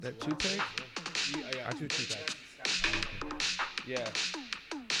That 2-pack? I got 2 2-packs. Yeah. You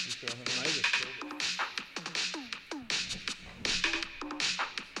throw him I just killed it.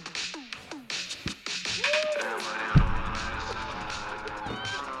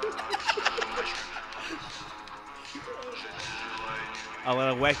 A lot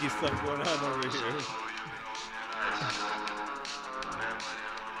of wacky stuff going on over here.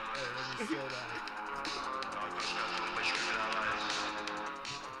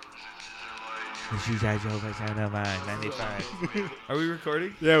 Are we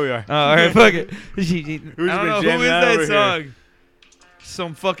recording? Yeah, we are. Oh, all right, fuck it. I been don't know, who jamming is out that over song?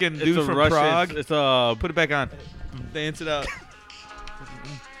 Some fucking dude from Prague. It's Put it back on. Dance it out.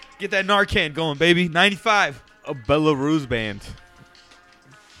 Get that Narcan going, baby. 95. a Belarus band.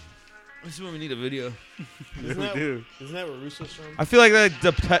 This is when we need a video. Isn't We that, do. isn't that where Russo's from? I feel like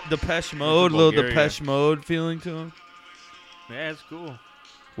that Depeche Mode, little Bulgaria. Depeche Mode feeling to him. Yeah, it's cool.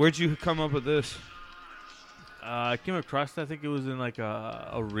 Where'd you come up with this? I came across that. I think it was in like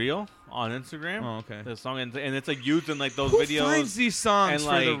a reel on Instagram. Oh, okay. The song and it's like used in like those Who videos. finds these songs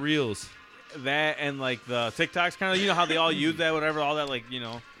and, for the like, reels? That and like the TikToks, kind of, you know how they all use that, whatever, all that, like, you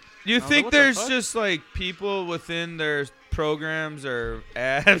know. Do you was think like, what the there's fuck? just like people within their programs or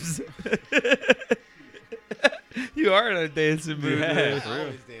apps? You are in a dancing mood. Yeah. man. For real.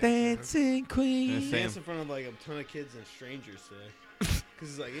 Always dance. Dancing Queen. Same. Dance in front of like a ton of kids and strangers today. Because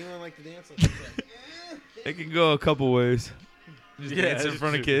he's like, anyone like to dance? Like, he's like, It can go a couple ways. Just Yeah, dance in that's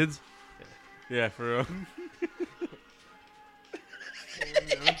front of true. kids. Yeah, for real.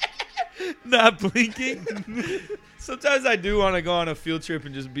 Not blinking. Sometimes I do want to go on a field trip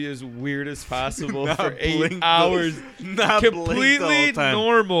and just be as weird as possible Not for 8 blink the- hours. Not blink the Completely whole time.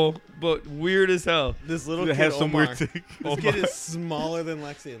 normal, but weird as hell. this little They kid, have some Omar, weird tick. this kid is smaller than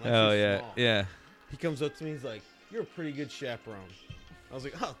Lexi. And Lexi's Oh, yeah. small. Yeah. He comes up to me. He's like, "You're a pretty good chaperone." I was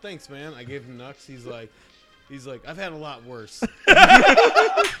like, "Oh, thanks, man." I gave him Nux. He's like, "I've had a lot worse."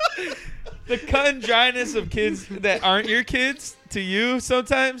 The cut and dryness of kids that aren't your kids to you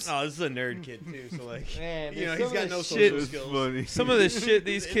sometimes. Oh, this is a nerd kid too. So like, Man, you know, some he's got of no the social shit- skills. Funny. Some of the shit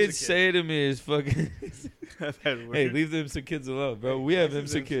these He's kids a kid. say to me is fucking. I've had Hey, worse. leave them some kids alone, bro. We have them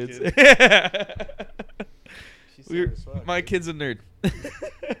some Leave kids. them She's We're- smart as fuck, My dude. kid's a nerd.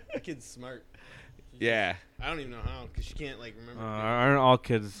 That kid's smart. Yeah. I don't even know how because she can't like remember.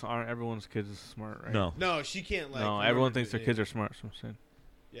 Aren't everyone's kids smart, right? No. No, she can't like. No, remember everyone to thinks do their kids are anything. smart, so I'm saying.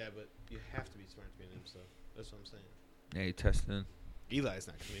 Yeah, but you have to be smart to be an IMSA. That's what I'm saying. Yeah, you testing. Eli's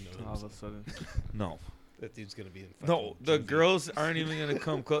not gonna be no All of a IMSA. sudden. No. That dude's gonna be in. No, fucking the juvie. girls aren't even gonna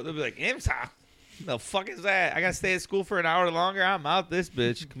come close. They'll be like, "IMSA, the fuck is that? I gotta stay at school for an hour longer. I'm out this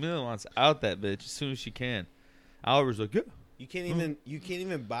bitch." Camila wants out that bitch as soon as she can. Oliver's like, "Yeah, You can't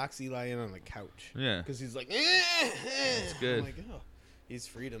even box Eli in on the couch yeah, because he's like, That's good. I'm like, oh, he's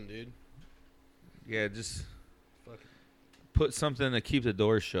freedom, dude. yeah." Just Fuck it. put something to keep the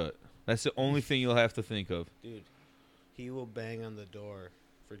door shut. That's the only thing you'll have to think of. Dude, he will bang on the door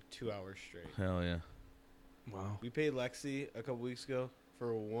for 2 hours straight. Hell yeah. Wow. We paid Lexi a couple weeks ago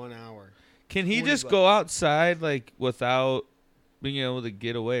for 1 hour. Can he 40 just bucks. go outside like without being able to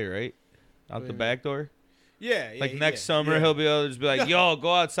get away? Right, out What the do you back door. Yeah, Like next summer, he'll be able to just be like, "Yo,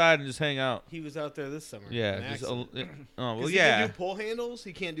 go outside and just hang out." He was out there this summer. Yeah. an Just accident. oh 'Cause well, he yeah, can do pull handles.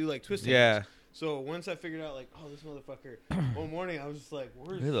 He can't do like twist yeah. handles. So once I figured out, like, oh, this motherfucker. One morning, I was just like,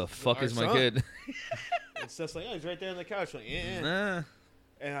 "Where's Who the fuck our is my son?" kid? And Steph's like, "Oh, he's right there on the couch." I'm like, Nah.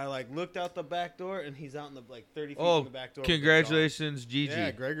 And I like looked out the back door, and he's out in the like 30 feet Oh, from the back door. with the congratulations, dog. Gigi. Yeah,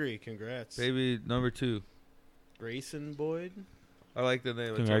 Gregory, congrats. Baby number 2. Grayson Boyd. I like the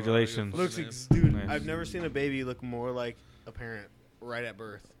name. Congratulations. Looks Name. like, dude, Nice. I've never seen a baby look more like a parent right at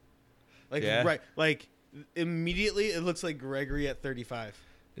birth. Like Yeah? right, like immediately it looks like Gregory at 35.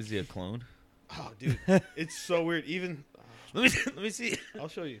 Is he a clone? Oh, dude, it's so weird. Even Let me see. I'll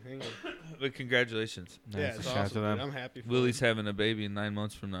show you. Hang on. But congratulations. Yeah, Nice. it's Shout out awesome. to them. Dude. I'm happy. For Willie's him. having a baby in 9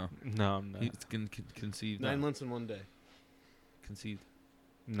 months from now. No, I'm not. He's conceived. 9 now. months and 1 day. Conceived.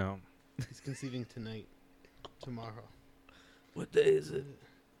 No. He's conceiving tonight, tomorrow. What day is it?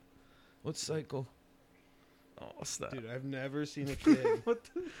 What cycle? Oh, stop. Dude, I've never seen a kid. What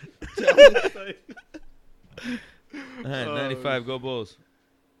All right, 95, go Bulls.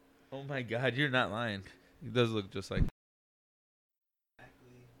 Oh my God, you're not lying. He does look just like.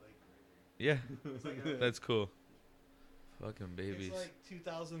 Yeah, that's cool. Fucking babies. It's like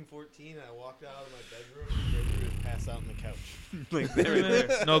 2014, and I walked out of my bedroom, and Gregory was passed out on the couch. like Hey, there, man.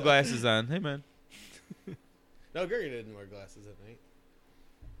 there. No glasses on. Hey man. No, Gregory didn't wear glasses at night.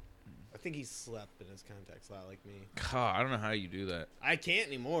 I think he slept in his contacts a lot like me. God, I don't know how you do that. I can't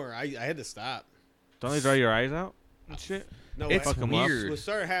anymore. I had to stop. Don't they dry your eyes out? and shit. No, It's fuck 'em up. weird. What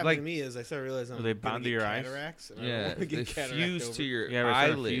started happening Like- to me is I started realizing Are they I'm gonna bound to get your eyes? cataracts. And I Yeah, don't wanna they get cataract fuse over. to your Yeah, they start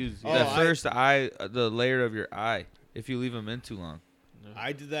to eyelid. fuse, The yeah. Oh, first eye, the layer of your eye. If you leave them in too long.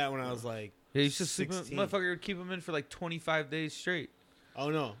 I did that when I was like, Yeah, you should sleep. 16. Motherfucker would keep them in for like 25 days straight. oh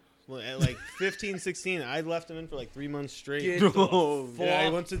no. Well, at like 15, 16, I left them in for like 3 months straight. Get Oh, the Yeah, I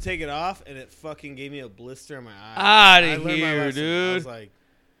fuck went to take it off, and it fucking gave me a blister on my eye. Outta I learned my here, lesson. I dude. was like,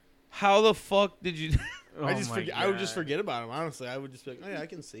 How the fuck did you? I Oh just my forget. I would just God. forget about them. Honestly, I would just be like, oh yeah, I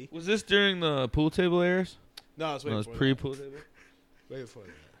can see. Was this during the pool table eras? No, it's way No, it was before pre-pool table. that. Way before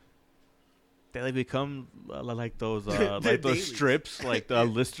that. They like become like those They're like those dailies. strips, like the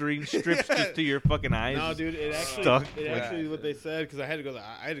Listerine strips, just to your fucking eyes. No, dude, it actually, Stuck. it actually what they said because I had to go.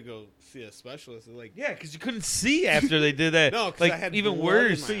 I had to go see a specialist. They're like, Yeah, because you couldn't see after they did that. No, 'cause like I had even blood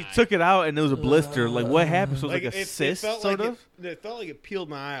worse. in So my you eye. took it out and it was a blister. Like what happened? So it was like a it cyst, felt sort like of. It felt like it peeled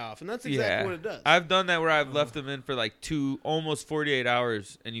my eye off, and that's exactly Yeah, what it does. I've done that where I've left them in for like almost 48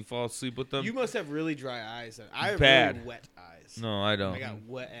 hours, and you fall asleep with them. You must have really dry eyes. I have Bad. really wet eyes. No, I don't. I got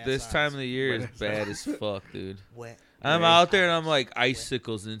wet ass This eyes. time of the year is Wet ass bad as fuck, dude. Wet. I'm wet out there and I'm eyes. like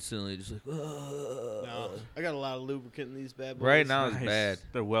icicles instantly, just like. No, I got a lot of lubricant in these bad boys. Right now it's Nice. bad.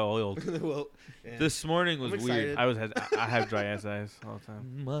 They're well oiled. well, yeah. This morning was I'm weird. excited. I have dry ass eyes all the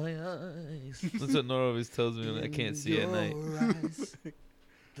time. My eyes. That's what Nora always tells me when I can't see at night. Your eyes,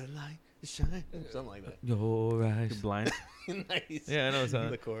 the light shine. Something like that. Your You're eyes. blind. Nice. Yeah, I know it's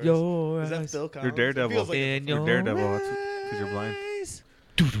The chorus. Your Is that eyes. Phil Collins? You're It Daredevil. feels like In You're your Daredevil, because you're blind. eyes.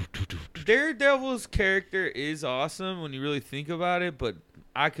 Daredevil's character is awesome when you really think about it, but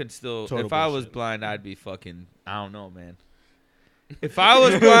I could still, Total if I was bullshit. blind, I'd be fucking, I don't know, man. If I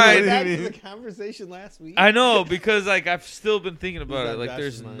was Back blind, to the conversation last week. I know, because like I've still been thinking about Who's it. on Like Josh's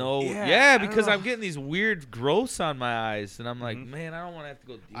there's mind? no, Yeah, yeah, I don't because know. I'm getting these weird growths on my eyes, and I'm like, Mhm. man, I don't want to have to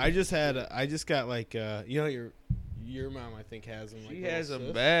go. Deep. I just got like you know your mom I think has them. Like She little has them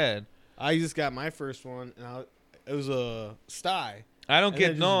cysts. bad. I just got my first one and it was a sty. I don't And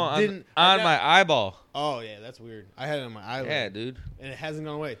get I no just on, didn't- I on got- my eyeball. Oh yeah, that's weird. I had it on my eyelid. Yeah, dude. And it hasn't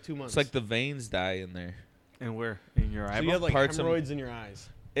gone away. 2 months. It's like the veins die in there. And where? In your so eyeball? you have like parts of- hemorrhoids in your eyes.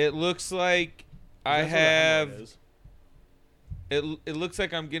 It looks like I That's what a hemorrhoid have. is. It looks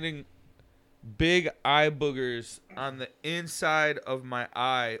like I'm getting big eye boogers on the inside of my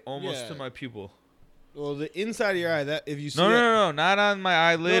eye, almost Yeah. to my pupil. Well, the inside of your eye. That if you see No, no, that- no, no, not on my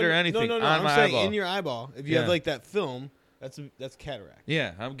eyelid No, or anything. No, On I'm my saying eyeball. in your eyeball. If you Yeah. have like that film, that's cataract.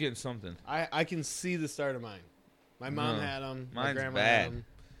 Yeah, I'm getting something. I can see the start of mine. My mom No. had them. My Mine's grandma bad. had them.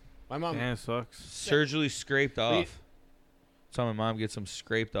 My mom. Yeah, it sucks. Surgically scraped Wait. off. Saw my mom get some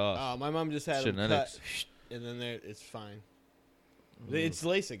scraped off. My mom just had them Genetics. cut, and then it's fine. It's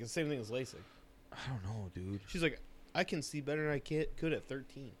LASIK. It's the same thing as LASIK. I don't know, dude. She's like, I can see better than I could at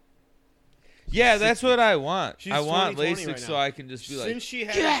 13. Yeah, that's what I want. She's I want 20/20 LASIK right so now. I can just be like, Since she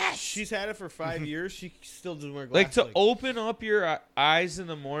had yes! she's had it for 5 years, she still doesn't wear like glasses. to open up your eyes in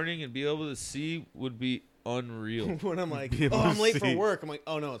the morning and be able to see would be unreal. when I'm like, Be able oh, to I'm late for see. work. I'm like,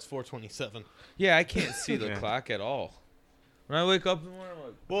 oh no, it's 4:27. Yeah, I can't see the Yeah. clock at all. When I wake up in the morning, I'm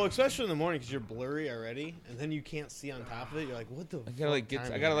like, Well, especially in the morning because you're blurry already, and then you can't see on top of it. You're like, what the? I gotta like fuck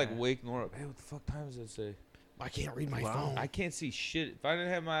time I is gotta it? like wake Nora up. Hey, what the fuck time does it say? I can't read my Wow. phone. I can't see shit. If I didn't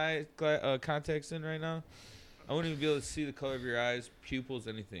have my contacts in right now, I wouldn't even be able to see the color of your eyes, pupils,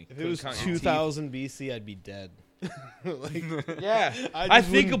 anything. If it was Couldn't count your teeth. 2000 BC, I'd be dead. like, Yeah, I I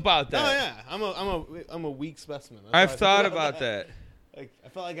just think wouldn't- about Oh that. yeah, I'm a weak specimen. That's I've how I thought feel about that. Like I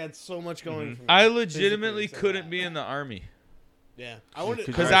felt like I had so much going for me. I physically, legitimately so couldn't bad. be in the army Yeah, I wanted.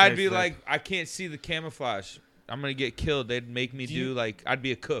 Could because you- I'd be Right. like, I can't see the camouflage. I'm gonna get killed. They'd make me Do do you- like I'd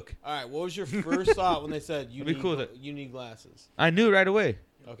be a cook. All right, what was your first thought when they said you I'd be need cool with it. you need glasses? I knew right away.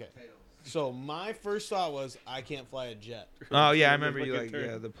 Okay, so my first thought was I can't fly a jet. Oh yeah, I the remember you fucking like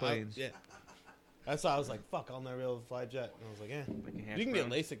turn. the planes. Yeah. That's why I was like, fuck, I'll never be able to fly a jet. And I was like, Like a you can get hash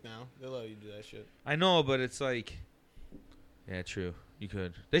brown. LASIK now. They'll let you do that shit. I know, but it's like, yeah, true. You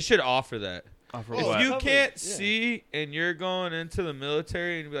could. They should offer that. Offer Well, what? If you Covered, can't yeah. see and you're going into the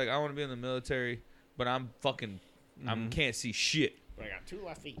military and you be like, I want to be in the military, but I'm fucking, I Mhm. can't see shit. But I got 2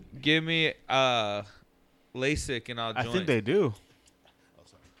 left feet. Give me LASIK and I'll I join. think they do. Oh,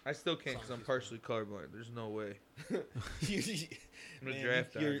 sorry. I still can't because I'm partially colorblind. There's no way. I'm a Man,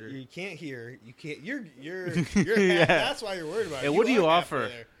 draft dodger. you can't hear. You can't. You're Yeah. That's why you're worried about it. Hey, what do you are halfway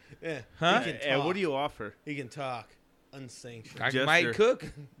offer? there. Yeah. Huh? He can And what talk. do you offer? He can talk. Unsanctioned. I Jester. might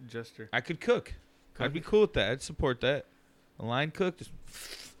cook. Jester. I could cook. I'd be cool with that. I'd support that. A line cook, just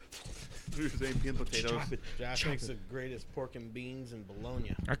potatoes. Josh makes the greatest pork and beans in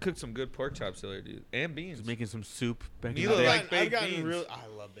Bologna. I cooked some good pork chops the other dude, and beans. Just making some soup back in Mila the day. like baked I've gotten beans. real. I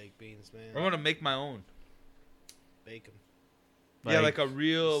love baked beans, man. I want to make my own. bake them. Yeah, like a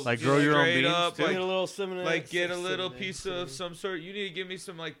real, like grow your own straight beans, up, too? like, Get a little cinnamon. like get a little piece of some sort. You need to give me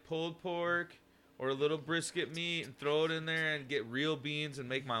some like pulled pork or a little brisket meat and throw it in there and get real beans and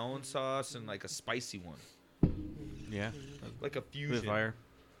make my own sauce and like a spicy one, Yeah. like a With fusion, fire.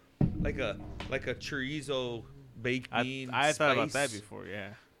 like a chorizo baked bean. I thought about spice. that before. Yeah.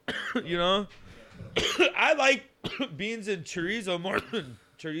 You know, I like beans and chorizo more than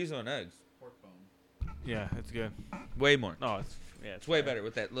chorizo and eggs. Yeah, it's good. Way more. No, it's It's way better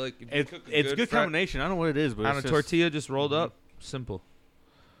with that. Look, if you It's cook it's good fry- combination. I don't know what it is, but on it's a just tortilla just rolled Mhm. up. Simple.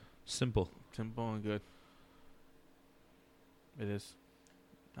 simple and good. It is.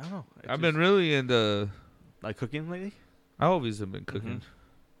 I don't know. I've been really into. like cooking lately. I always have been cooking. Mhm.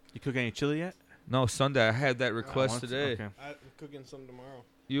 You cook any chili yet? No, Sunday. I had that request Once? today. Okay. I'm cooking some tomorrow.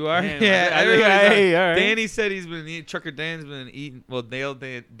 You are? Damn, Yeah. I think everybody's like- hey, all right. Danny said he's been eating. Trucker Dan's been eating. Well, Danny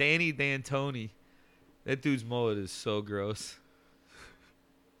D'Antoni. That dude's mullet is so gross.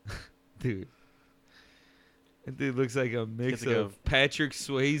 Dude. That dude looks like a mix Gets like of Patrick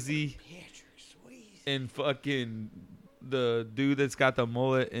Swayze Patrick Swayze. and fucking the dude that's got the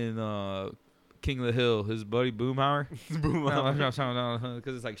mullet in King of the Hill, his buddy Boomhauer.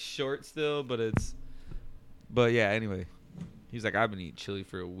 Because it's like short still, but it's. But yeah, anyway. He's like, I've been eating chili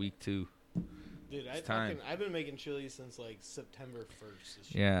for a week too. Dude, It's time. I've been making chili since like September 1st.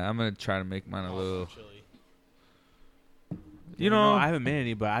 This year. Yeah, I'm going to try to make mine a Awesome little. chili. You know, I haven't made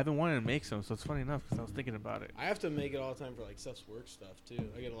any, but I've been wanting to make some, so it's funny enough because I was thinking about it. I have to make it all the time for like Seth's work stuff too.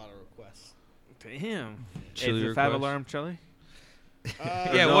 I get a lot of requests. Damn. Chili Is it 5 request. alarm chili?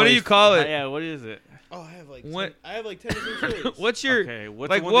 Yeah, No, what do you it's- call it? Yeah, what is it? Oh, I have like What- 10 different chilies. What's your Okay, what's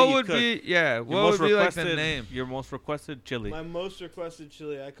like? the one What that you would cook? be? Yeah, Your what most would be like the requested- name? Your most requested chili. My most requested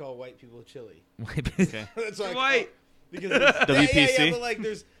chili I call white people chili. Okay. That's what I call White. it. Because it's, WPC? Yeah, but like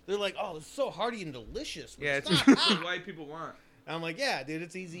they're like, oh, it's so hearty and delicious. But Yeah, it's it's not what hot. white people want. And I'm like, yeah, dude,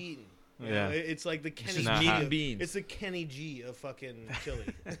 it's easy eating. You Yeah. know, it's like the Kenny just not G. hot. meat of- and beans. It's the Kenny G of fucking chili.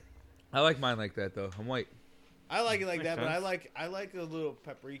 I like mine like that though. I'm white. I like it like Makes that, but sense. I like a little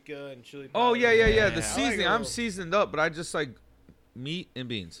paprika and chili. Oh powder. yeah. Yeah, The I like seasoning. a I'm little- seasoned up, but I just like meat and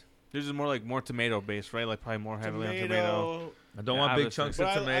beans. This is more tomato based, right? Like probably more heavily on tomato. Tomato. I don't Yeah, want big obviously. chunks But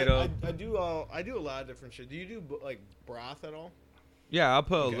of tomato. I do a lot of different shit. Do you do like broth at all? Yeah, I'll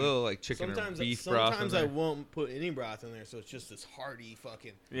put Okay. a little like chicken or beef broth in Sometimes I there. won't put any broth in there, so it's just this hearty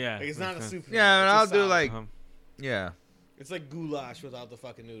fucking. Yeah. Like it's not a makes soup. sense. Yeah, and It's a I'll do salad. like Uh-huh. It's like goulash without the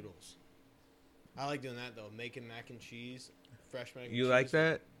fucking noodles. I like doing that though, making mac and cheese, fresh mac and cheese. You like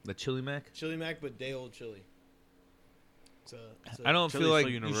that? The chili mac? Chili mac, but day old chili. I don't Chili's feel so like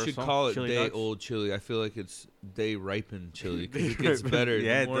you should universal. call it Chili day nuts? old chili. I feel like it's day ripened chili because it Day gets ripened. better.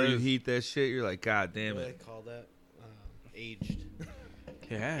 Yeah, The it more you does. heat that shit, you're like, God damn What do it. they call that? Aged.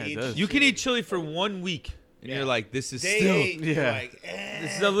 Yeah, it Aged does. You can eat chili for 1 week, and Yeah. you're like, this is Day still. 8, you're yeah. like,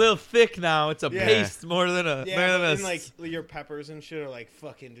 This is a little thick now. It's a Yeah. paste more than a. yeah, more but than a then, like your peppers and shit are like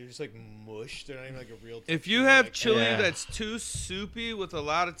fucking, they're just like mush. They're not even like a real. if you texture. have Like, chili Yeah. that's too soupy with a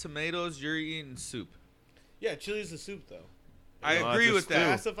lot of tomatoes, you're eating soup. yeah, chili's a soup though. I No, agree it's a with stew. that.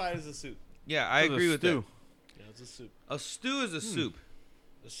 Classified as a soup. Yeah, I It's a agree with that. stew. Yeah, it's a soup. A stew is a soup.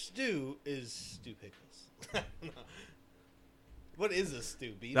 A stew is stew pickles. What is a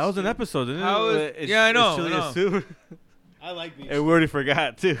stew? Beef That was an stew? episode, didn't How it? is- yeah, I know, Chili I a know. stew? I like beef. And we already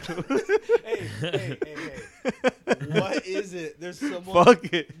forgot too. Hey. What is it? There's someone.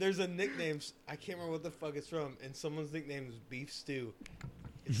 Fuck it. There's a nickname. I can't remember what the fuck it's from, and someone's nickname is Beef Stew.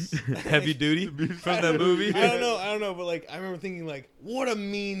 It's- Heavy duty from the movie. I don't know, but like I remember thinking like, what a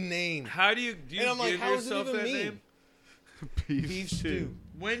mean name. How do you And I'm like, give how does it yourself even that mean? name? Beef Stew.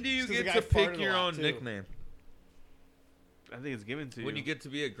 When do you Just 'cause get the to guy pick farted a your lot, own too. nickname? I think it's given to you. When you get to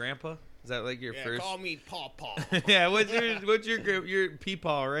be a grandpa? Is that like your Yeah, first? call me Paw Paw. Yeah. What's your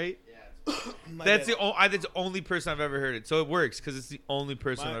peepaw, right? My That's dad- that's the only person I've ever heard it. So it works because it's the only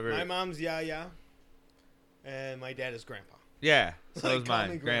person I've ever my heard. mom's Yaya, and my dad is Grandpa. Yeah. So Like, is call mine,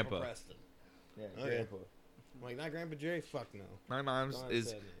 me grandpa. Preston. Yeah, Okay. I'm like, not Grandpa Jerry? Fuck no. My mom's Don't have is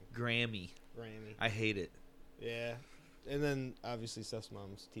that name. Grammy. Grammy. I hate it. Yeah. And then obviously Seth's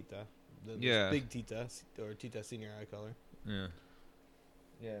mom's Tita. The Yeah. Big Tita, or Tita Senior, I call her. Yeah.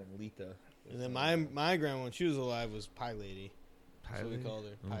 Yeah, Lita. And then my grandma, when she was alive, was Pie Lady. Pie That's what we lady? called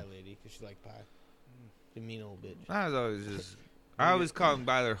her. Mm. Pie Lady, because she liked pie. The mean old bitch. I was always just. I always call them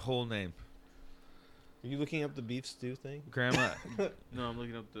by their whole name. Are you looking up the beef stew thing? Grandma. No, I'm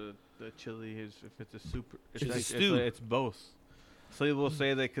looking up the chili. If it's a soup, it's, It's a like, stew. It's both. So you will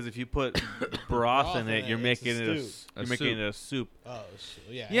say that because if you put broth in it, you're it's a making it a, stew. A you're making soup. it a soup. Oh,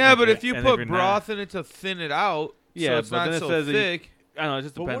 yeah. Yeah, but if if you and if put you're broth in it to thin it out, so Yeah, it's but not then it so says that you- thick. I don't know. It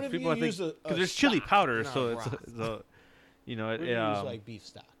just But depends. what if People, you I think, use a because there's chili stock, powder, not so a it's broth? so, you know, What if you use like beef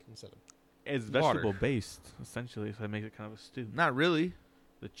stock instead of? it's Water. vegetable based essentially, so it makes it kind of a stew. Not really.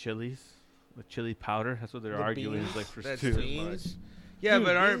 The chili powder. That's what they're The arguing is beans? like for That's stew. too Beans? much. Yeah, Dude,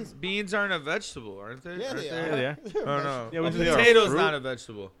 but beans aren't a vegetable, aren't they? Yeah, Aren't they Yeah, are. they are. Oh no. Yeah, A we say they are a potato's fruit. not a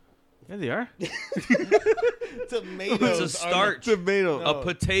vegetable. Yeah, they are. Tomatoes. It's a starch. Tomato. No. A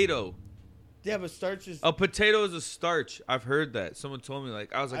potato. Yeah, but starch is. A potato is a starch. I've heard that. Someone told me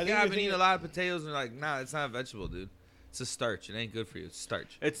like I was I like, think yeah, I've the been thing eating a is- lot of potatoes, and they're like, nah, it's not a vegetable, dude. It's a starch. It ain't good for you. It's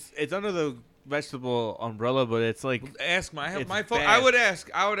starch. It's under the vegetable umbrella, but it's like Ask my It's my phone. bad. I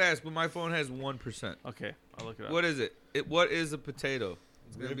would ask, but my phone has 1%. okay. I'll look it up. What is it? What is a potato?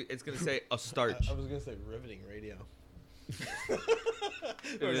 It's gonna say a starch. I was gonna say riveting radio.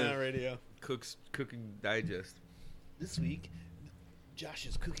 Or is. not radio. Cooking digest. This week,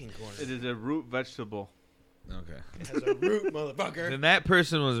 Josh's cooking corner. It is a root vegetable. Okay. It has a root, motherfucker. Then that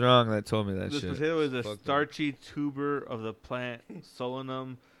person was wrong that told me that This shit. potato is a Fuck them. starchy tuber of the plant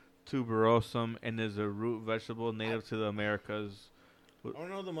Solanum tuberosum and is a root vegetable native to the Americas. I don't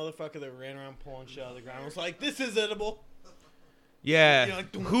know the motherfucker that ran around pulling shit out of the ground. Was like, this is edible. Yeah. You're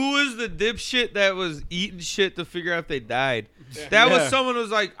like, Who was the dipshit that was eating shit to figure out if they died? Yeah. That was Yeah. someone who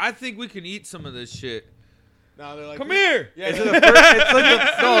was like, I think we can eat some of this shit. No, they're like, Come here. Yeah, It's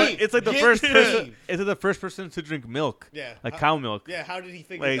yeah. like the Get first me. person. It's the first person to drink milk, Yeah. like How- cow milk. Yeah, how did he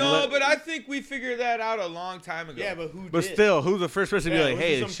figure Like, that No, out? but I think we figured that out a long time ago. Yeah, but who But did? still, who's the first person to Yeah, be like, was it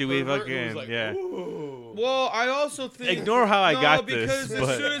 "Hey, some should we pervert who was fucking like, yeah"? Ooh. Well, I also think Ignore how I no, got because this, as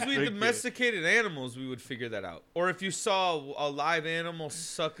but- soon as we Thank you. domesticated animals, we would figure that out. Or if you saw a live animal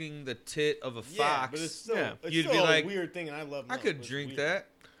sucking the tit of a Yeah, fox, but it's still, Yeah. it's You'd still be like, a weird thing, and I love I milk, could but it's drink weird. that.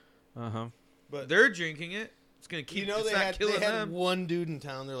 Uh huh. But They're drinking it. It's gonna keep. you know, it's they not had killing them. one dude in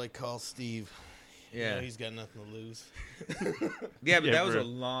town. They're like, call Steve. You Yeah, know, he's got nothing to lose. yeah, but Yeah, that was bro. a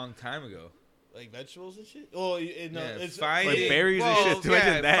long time ago. Like vegetables and shit. Oh, no, Yeah, it's finding Like berries and well, shit, too, Yeah,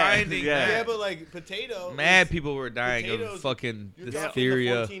 imagine that. finding Yeah. that. Yeah, but like potato. Mad is- people were dying of potatoes, fucking You're talking the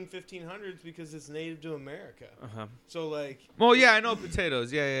diphtheria. 1500s because it's native to America. Uh huh. So like, Well, yeah, I know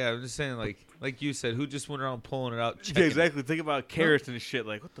potatoes. Yeah. I'm just saying, like you said, who just went around pulling it out? Yeah, checking it? exactly. Think about carrots and shit.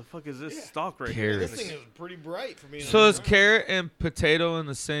 Like, what the fuck is this Yeah. stalk right Carrots. this thing is pretty bright for me. So is carrot and potato in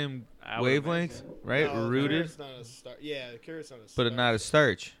the same I would wavelength, imagine. right? Rooted, Carrot's not a star. Yeah, carrot's not a but starch. it's not a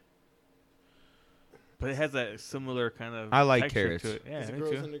starch. But it has that similar kind of. I like texture carrots. To it. Yeah, Because it me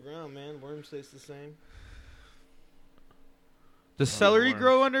grows too. underground, man. Worms taste the same. Does celery worms.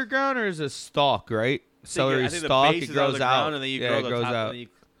 grow underground or is it stalk? Right, celery I think stalk. the base It is out of grows the out, ground, and then you yeah, grow it the grows top, out. And then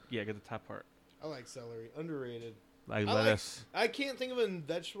you get the top part, I like celery. Underrated. like I like- lettuce. I can't think of a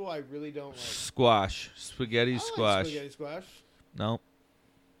vegetable I really don't like. Squash, spaghetti I like squash. spaghetti squash. No,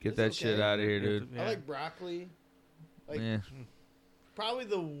 get It's that shit okay. out of here, Yeah, dude. I like broccoli. Like Yeah. probably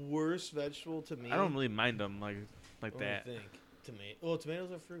the worst vegetable to me. I don't really mind them like Let me that. think. Tomato. Well,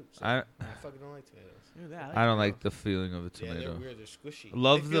 tomatoes are fruits. So I I fucking don't like tomatoes. I don't like the feeling of a Yeah, they're tomato. weird. They're squishy.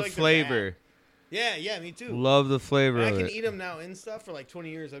 Love They the feel like they're flavor. bad. Yeah, me too. Love the flavor And I of can it. eat them now in stuff for like 20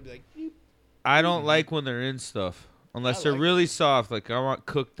 years. I'd be like, "Beep." I don't like when they're in stuff. Unless I they're like really soft. Like I want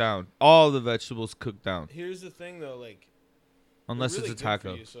cooked down. All the vegetables cooked down. here's the thing though, like Unless they're really it's a good for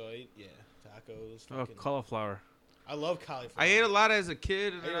taco. you, so I eat, tacos. Oh, fucking- cauliflower. I love cauliflower. I ate a lot as a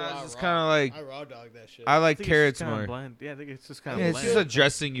kid, and I ate then a I lot was just raw. kind of like, I raw dog that shit. I like think it's carrots just kinda more. Bland. Yeah, I think it's just kind Yeah, of it's bland. just a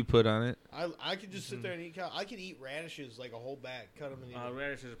dressing you put on it. I could just sit there and eat I could eat radishes like a whole bag, cut them and eat them.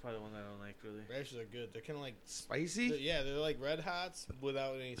 radishes are probably the one I don't like really. Radishes are good. They're kind of like Spicy? yeah, they're like red hots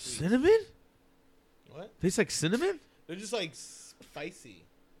without any sweet. Cinnamon? What? Tastes like cinnamon? They're just like spicy.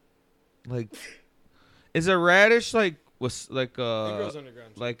 Like, is a radish like was like It grows a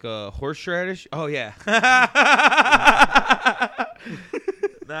underground. like a horseradish? Oh yeah.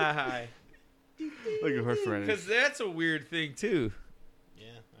 Nah, hi. Like a horseradish. Because that's a weird thing too. Yeah,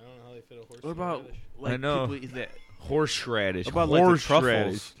 I don't know how they fit a horse. What about radish. like I know. people eat that? Horseradish. What about like the horseradish.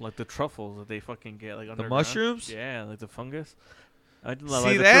 truffles, like the truffles that they fucking get like The underground? mushrooms? Yeah, like the fungus. I didn't See,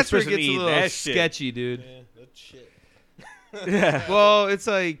 like the that's first where it person to gets a eat little that shit. sketchy, dude. Yeah, that's shit. Yeah. Well, it's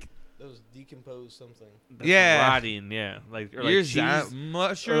like That was decomposed something. That's Yeah. rotting. Yeah, like or your like cheese.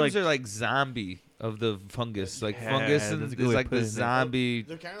 mushrooms like- are like zombie of the fungus. Like Yeah, fungus and that's a is good way like of the putting it. zombie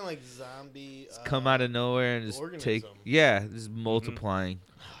They're kind of like zombie. come out of nowhere and just take. organism. Yeah, just multiplying.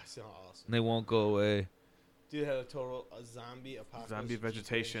 So awesome. And they won't go away. Dude had a zombie apocalypse. Zombie with cheese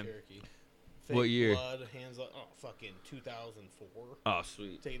vegetation. Cherokee. What Fake year? Blood, hands up. Oh, fucking 2004. Oh,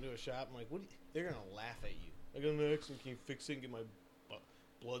 sweet. Take it to a shop. I'm like, what? They're gonna laugh at you. Like, I'm next, and can you fix it and get my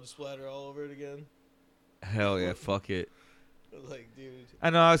blood splatter all over it again? Hell yeah, fuck it. I was like, dude, I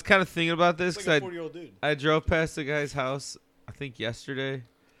know. I was kind of thinking about this it's like a because 40-year-old dude. I drove past the guy's house. I think yesterday,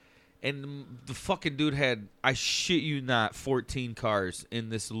 and the fucking dude had, I shit you not, 14 cars in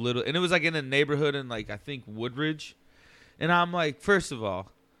this little, and it was like in a neighborhood in like I think Woodridge, and I'm like, first of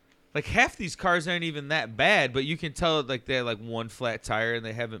all, like half these cars aren't even that bad, but you can tell like they have like one flat tire and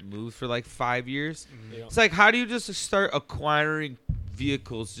they haven't moved for like 5 years. Yeah. It's like, how do you just start acquiring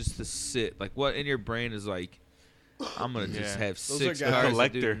vehicles just to sit? Like, what in your brain is like, I'm gonna just have Those 6 are guys- cars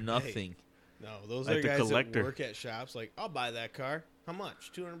that do Collector. nothing. No, those Like are the guys collector. that work at shops. Like, I'll buy that car. How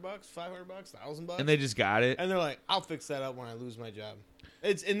much? $200, $500, $1,000. And they just got it. and they're like, I'll fix that up when I lose my job.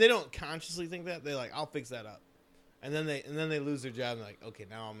 And they don't consciously think that. They're like, I'll fix that up. And then they lose their job and they're like, okay,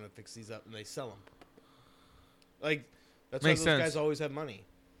 now I'm gonna fix these up, and they sell them. Like, that's Makes why those sense. guys always have money.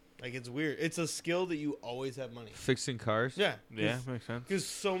 Like, it's weird. It's a skill that you always have money. Fixing cars? Yeah. Yeah, makes sense. Because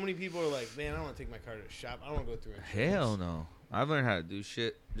so many people are like, man, I don't want to take my car to the shop. I don't want to go through insurance. Hell no. I've learned how to do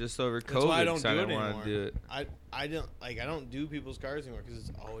shit just over That's COVID. why I don't 'cause do it didn't anymore. want to do it. I don't do people's cars anymore because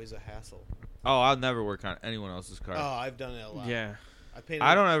it's always a hassle. Oh, I'll never work on anyone else's car. Oh, I've done it a lot. Yeah.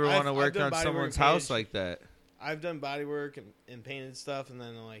 I don't ever I've- want to I've work done on body work someone's and house painted- like that. I've done body work and painted stuff, and then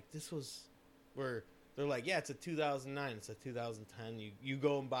I'm like, this was where they're like, yeah, it's a 2009, it's a 2010. You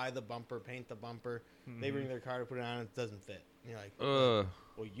go and buy the bumper, paint the bumper. They bring their car to put it on, it doesn't fit. And you're like, Ugh.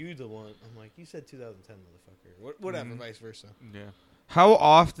 well, you the one. I'm like, you said 2010, motherfucker. Whatever, vice versa. Yeah. How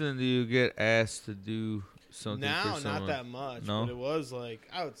often do you get asked to do something Now, for someone? not that much, No? but it was like,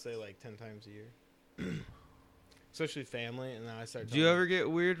 I would say like 10 times a year. Especially family, and then I start Do you telling ever get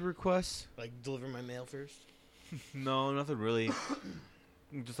weird requests? them, like, deliver my mail first. No, nothing really.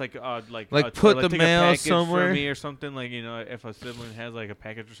 Just like put the take a mail package somewhere? for me or something. Like, you know, if a sibling has like a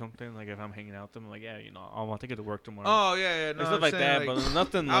package or something, like if I'm hanging out with them, like, yeah, you know, I'll take it to work tomorrow. Oh yeah, yeah, no, Like, stuff I'm like saying, that, but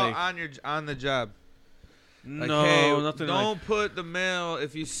nothing like on the job. Like, no, hey, nothing don't like put the mail.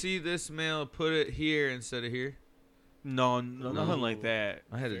 If you see this mail, put it here instead of here. nothing like that.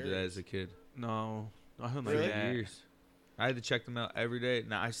 I had to do that as a kid No, nothing Really? like that. years. I had to check the mail every day.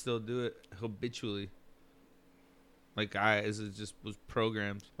 Now I still do it habitually. Like it just was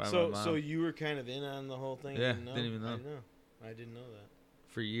programmed by my mom So you were kind of in on the whole thing? Yeah, Didn't know? didn't even know. I didn't know that.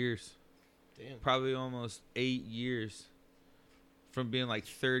 for years. Damn. Probably almost 8 years. From being like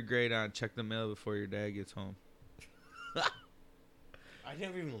 3rd grade on, check the mail before your dad gets home. I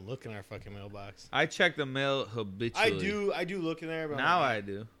never even look in our fucking mailbox. I check the mail habitually. I do look in there, but Now I'm I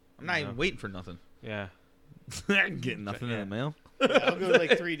do. I'm not Yeah. even waiting for nothing. Yeah. I ain't getting nothing in Yeah. the mail. I'll go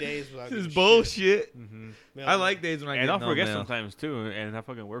like 3 days without This getting is shit. bullshit. Mm-hmm. Mail- I like days when I And get I'll no forget mail. sometimes too, and I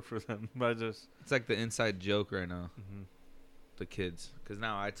fucking work for them. But I just It's like the inside joke right now. mm-hmm. The kids, because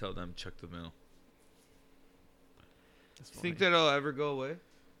now I tell them check the mail. That's Think that'll ever go away?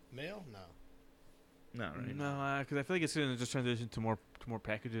 mail. No. Not right. No, because I feel like it's gonna just transition to more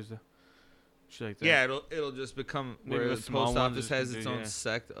packages. Shit like that. Yeah, it'll just become Maybe where the the small post ones office just has do, its own yeah.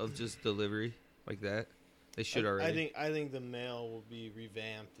 sect of just delivery like that. They should I already. think the mail will be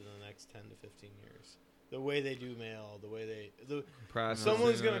revamped in the next 10 to 15 years. The way they do mail, the way Process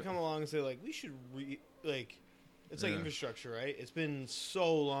someone's it. gonna come along and say like we should it's like Yeah. infrastructure, right? It's been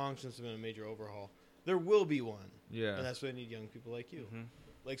so long since there's been a major overhaul. There will be one, and Yeah. that's why they need young people like you, Mhm.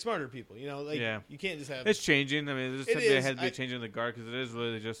 like smarter people. You know, like Yeah. you can't just have. It's changing. I mean, It they is. had to be changing the guard because it is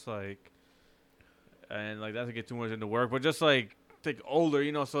really just like, and like not to get too much into work, but just like older,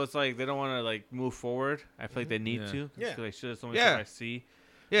 you know. So it's like they don't want to like move forward. I feel like they need Yeah. to. Yeah. Like shit, so much Yeah. stuff I see.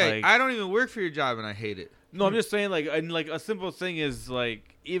 Yeah, like- I don't even work for your job and I hate it. No, I'm just saying like, and like a simple thing is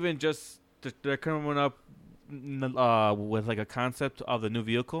like even just they're coming up with like a concept of the new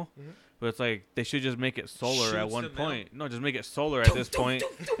vehicle. Mhm. But it's like they should just make it solar at Shoots one the mail. point. No, just make it solar at this point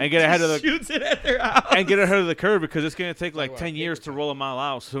and get ahead of the Shoots it at their house. and get ahead of the curve because it's gonna take like Like 10 what, years to paper roll them all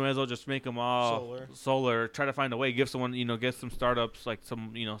out. So we might as well just make them all solar. Try to find a way. Give someone, you know, get some startups like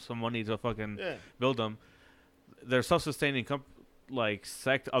some, you know, some money to fucking Yeah. build them. They're self-sustaining like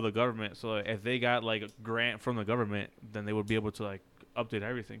sect of the government. So if they got like a grant from the government, then they would be able to like update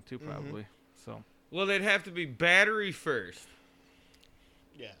everything too, probably. So. Well, they'd have to be battery first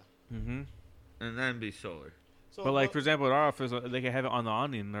Yeah. Mm-hmm. and then be solar. So, But like for example, at our office, they can have it on the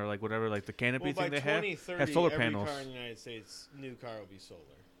awning or like whatever, like the canopy well, by thing they have. 2030, solar every panels. car in the United States, new car will be solar,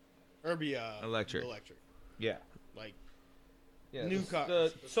 or be Electric. Electric. Yeah. Like Yeah, New the, cars.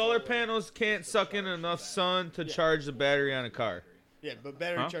 the solar panels can't suck in enough sun to Yeah. charge the battery on a car. yeah, but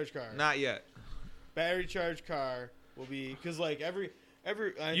battery Huh? charged car. Not yet. Battery charged car will be because like every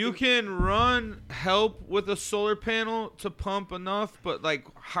I You think- can run help with a solar panel to pump enough, but like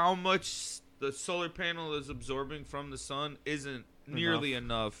how much the solar panel is absorbing from the sun isn't nearly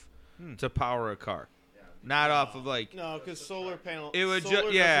enough Hmm. to power a car. Not off of like no because solar panel It would solar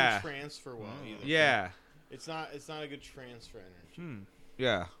yeah. doesn't transfer well either. yeah. It's not a good transfer energy.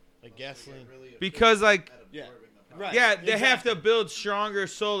 Yeah. Like gasoline. Because like Yeah. Right. yeah, they have exactly. to build stronger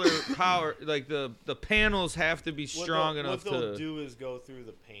solar power. Like the panels have to be strong enough What they'll to. do is go through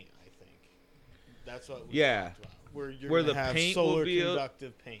the paint. I think that's what. We Yeah. talked about, where you're Where gonna the have paint will solar be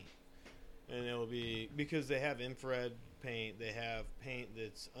conductive paint, and it'll be because they have infrared paint. They have paint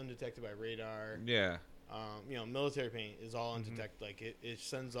that's undetected by radar. Yeah. Military paint is all undetected. Like it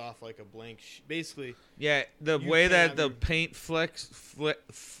sends off like a blank. Basically, Yeah. The You way can't that have the your- paint it's flakes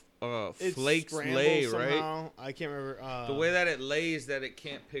scrambled lay, right? somehow. I can't remember. The way that it lays that it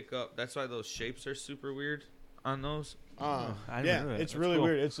can't pick up. That's why those shapes are super weird on those. I didn't yeah, know that. it's That's really cool.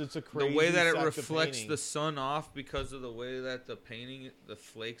 weird. It's a crazy The way that it sect of reflects painting. the sun off because of the way that the painting, the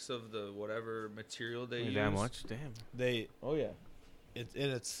flakes of the whatever material they use. That much? Damn. They Oh yeah.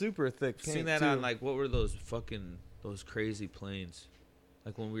 it's super thick. Seen paint, that too. on like what were those crazy planes?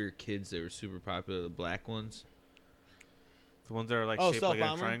 Like when we were kids, they were super popular. The black ones. The ones that are like Oh, shaped like a stealth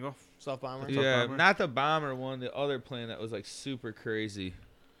bomber? triangle. Stealth bomber. Stealth Yeah, bomber? not the bomber one. The other plane that was like super crazy.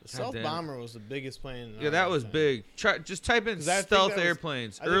 The stealth damn. bomber was the biggest plane. Yeah, that was big. Just type in 'Cause I think stealth that was-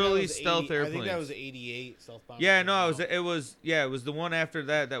 airplanes. I think that Early was stealth 80 airplanes. I think that was 88 stealth bomber. Yeah, came no, out. it was the one after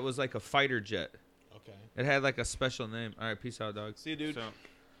that that was like a fighter jet. Okay. It had like a special name. All right, peace out, dogs. See you, dude. So,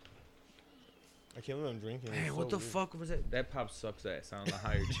 I can't believe I'm drinking. Hey, It's what so the weird. fuck was it? That pop sucks ass. I don't know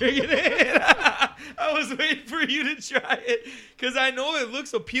how you're drinking it. I was waiting for you to try it because I know it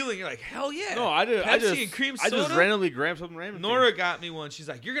looks appealing. You're like, hell yeah. no, I did. Pepsi and cream I just soda? randomly grabbed something random. Nora got me one. She's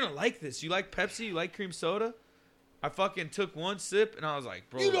like, you're going to like this. You like Pepsi? You like cream soda? I fucking took one sip and I was like,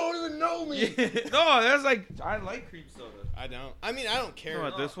 bro. You don't even know me. Yeah. No, that's like, I like cream soda. I don't. I mean, I don't You know care.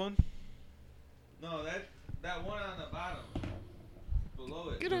 about this one? No, that one on the bottom. Below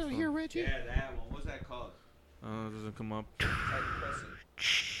it. Get out of here, Reggie. Yeah, that one. What's that called? It doesn't come up. Try to press it.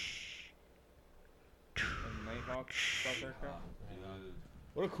 Nighthawk South aircraft.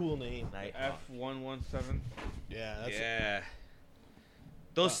 What a cool name. F117. Yeah. That's Yeah.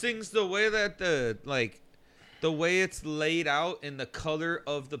 Those things, the way that the way it's laid out and the color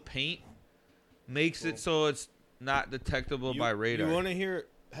of the paint makes it so it's not detectable by radar. You want to hear?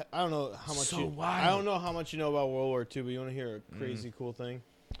 I don't know how much. So I wild. don't know how much you know about World War II, but you want to hear a crazy cool thing?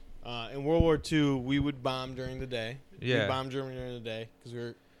 In World War II, we would bomb during the day. Yeah. We bombed Germany during the day because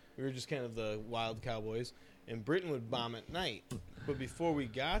we were just kind of the wild cowboys, and Britain would bomb at night. But before we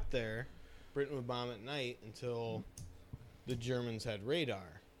got there, Britain would bomb at night until the Germans had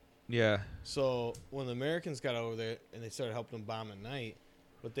radar. Yeah. So when the Americans got over there and they started helping them bomb at night,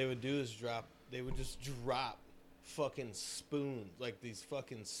 what they would do is they would just drop fucking spoons, like these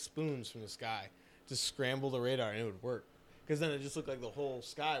fucking spoons from the sky, to scramble the radar, and it would work. Because then it just looked like the whole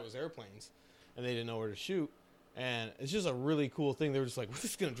sky was airplanes, and they didn't know where to shoot. And it's just a really cool thing. They were just like, we're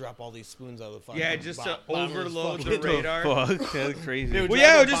just going to drop all these spoons out of the fucking Yeah, just to bomber's overload fucking- the radar. Fuck, that's crazy. They would Well,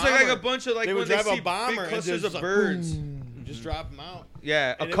 drive yeah, a just like a bomber. bunch of like They when would they drive see a bomber big and clusters just of like, birds. boom, just drop them out.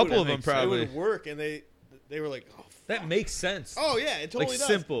 Yeah, a And it couple would- of them makes sense. probably. It would work, and they were like, oh, That makes sense. oh yeah, it totally does.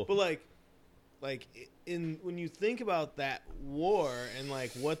 simple. But like in when you think about that war and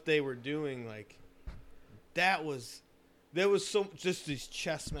like what they were doing, like there was so just these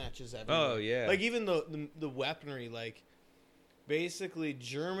chess matches everywhere. Oh, yeah. Like even the weaponry, like basically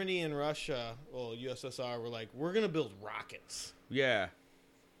Germany and Russia, well USSR, were like, we're gonna build rockets. Yeah.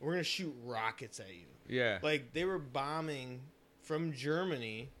 We're gonna shoot rockets at you. Yeah. Like they were bombing from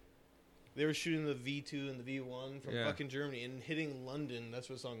Germany. They were shooting the V2 and the V1 from Yeah. fucking Germany and hitting London. That's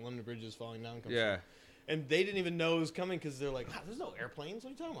what the song "London Bridge is Falling Down" comes Yeah. from. And they didn't even know it was coming because they're like, "There's no airplanes. What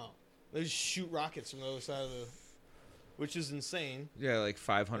are you talking about?" They just shoot rockets from the other side of the, which is insane. Yeah, like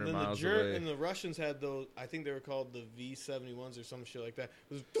 500 And then miles the away. and the Russians had those. I think they were called the V71s or some shit like that.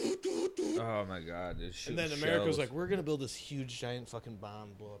 It was Oh my god. and then America was like, we're going to build this huge, giant fucking bomb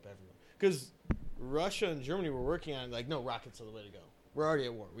and blow up everyone. Because Russia and Germany were working on it, like, no, rockets are the way to go. We're already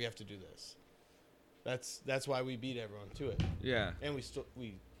at war. We have to do this. That's why we beat everyone to it. yeah. And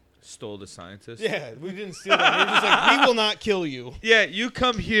we Stole the scientist. we didn't steal them. We were just like, we will not kill you. Yeah, you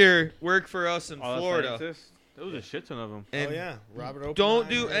come here, work for us in All the Florida, scientists? There was a shit ton of them. and Oh, yeah. Robert Oppenheimer. don't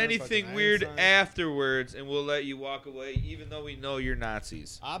do fucking anything weird Einstein. afterwards, and we'll let you walk away, even though we know you're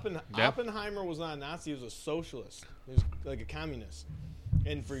Nazis. Oppenheimer was not a Nazi. He was a socialist. He was like a communist.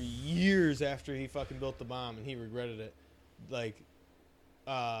 And for years after he fucking built the bomb and he regretted it, like,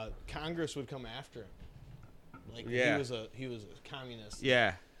 Congress would come after him. Like, Yeah. he was a communist.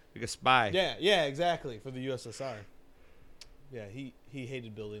 Yeah, like a spy. Yeah, exactly, for the USSR. Yeah, he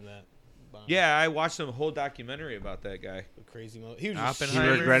hated building that bomb. Yeah, I watched a whole documentary about that guy. The crazy he was just He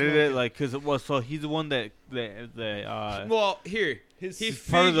Oppenheimer. regretted it, smoking. like, because so he's the one that Well, here, He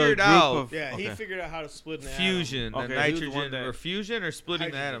part of the figured group out of- Yeah, he okay. figured out how to split an atom. fusion, Okay, the he was the one nitrogen, that- or fusion, or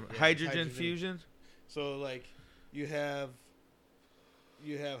splitting the Hydrogen, atom. yeah, Hydrogen hydrogen. fusion. So like, you have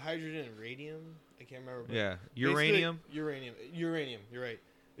hydrogen and radium. I can't remember. But Yeah, basically- uranium. Uranium. You're right.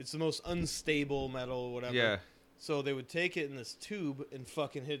 It's the most unstable metal, or whatever. Yeah, So they would take it in this tube and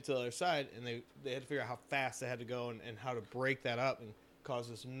fucking hit it to the other side, and they had to figure out how fast they had to go and how to break that up and cause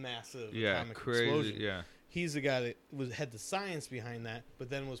this massive yeah, atomic crazy. explosion. Yeah, He's the guy that had the science behind that, but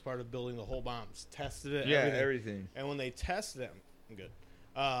then was part of building the whole bombs, tested it, yeah, everything. everything. And when they tested them, good.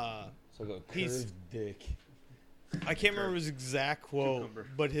 So go He's- dick. I can't remember his exact quote, Cucumber.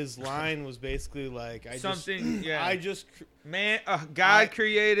 but his line was basically like, Something. Yeah, I just man, God I-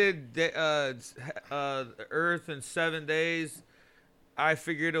 created the Earth in 7 days. I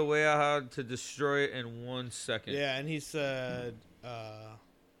figured a way out how to destroy it in 1 second. yeah, and he said, God,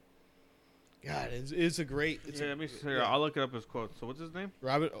 it's a great. It's Yeah, a, let me see. yeah. I'll look it up his quote. So what's his name?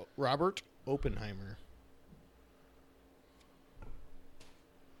 Robert Oppenheimer.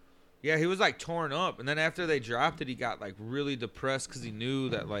 Yeah, he was like torn up, and then after they dropped it, he got like really depressed because he knew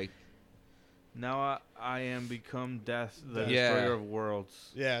that like Now I am become death, the Yeah. destroyer of worlds.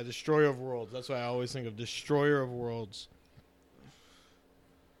 Yeah, Destroyer of Worlds. That's why I always think of Destroyer of Worlds.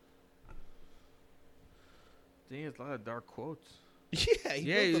 Dang, it's a lot of dark quotes. Yeah, he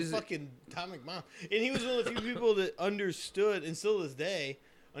Yeah, built the he's- fucking atomic bomb, and he was one of the few people that understood, and still to this day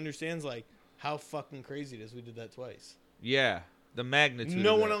understands like how fucking crazy it is. We did that twice. yeah, the magnitude.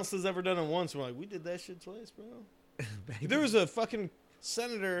 No of one that. else has ever done it once. We're like, we did that shit twice, bro. There was a fucking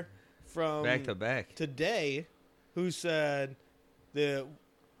senator from back to back. today who said that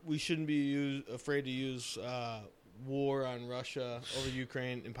we shouldn't be afraid to use war on Russia over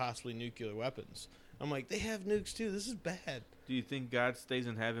Ukraine and possibly nuclear weapons. I'm like, they have nukes too. This is bad. Do you think God stays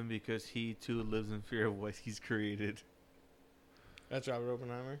in heaven because he too lives in fear of what he's created? That's Robert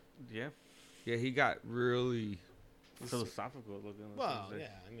Oppenheimer. Yeah. Yeah, he got really. Philosophical looking. Well, yeah,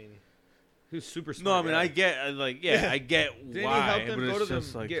 I mean, He was super No, smart. I mean guy. I get I get Didn't why. he help them but go it's to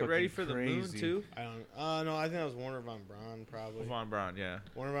just, the like, get ready fucking for the moon crazy. too? I don't. No, I think that was Werner von Braun, probably. Von Braun, yeah.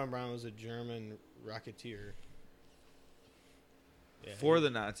 Werner von Braun was a German rocketeer. Yeah, For the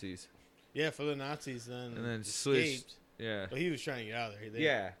Nazis. yeah, for the Nazis, then And then escaped. switched. Yeah. But he was trying to get out of there.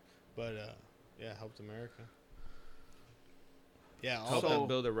 Yeah. But yeah, helped America. Yeah, Help also, them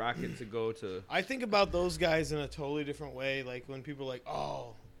build a rocket to go to. I think about those guys in a totally different way. Like when people are like,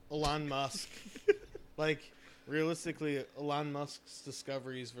 "Oh, Elon Musk," like realistically, Elon Musk's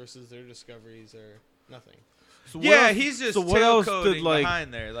discoveries versus their discoveries are nothing. So what Yeah, else- he's just so what else tailcoating did like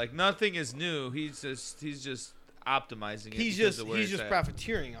behind there. Like nothing is new. He's just optimizing it. He's because just of where he's it's just at.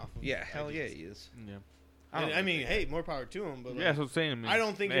 profiteering off of. Yeah, hell yeah, ideas. he is. yeah. And, I mean, hey, more power to him. But Yeah, like, that's what I'm saying. I, mean, I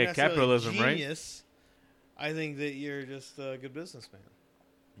don't think hey, you're necessarily capitalism, a genius. I think that you're just a good businessman.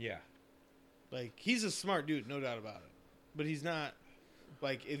 Yeah. Like he's a smart dude, no doubt about it. But he's not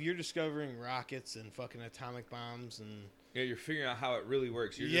like if you're discovering rockets and fucking atomic bombs and Yeah, you're figuring out how it really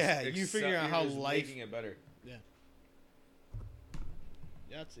works. You're Yeah, just you figuring out you're how just life- making it better.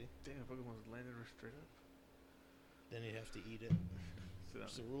 Yahtzee, Damn, fucking almost landed her straight up. then you have to eat it. Sit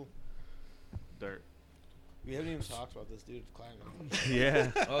That's the down. rule. Dirt. We haven't even talked about this dude climbing.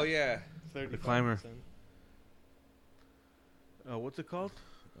 Yeah. Oh yeah. 35%. climber. What's it called?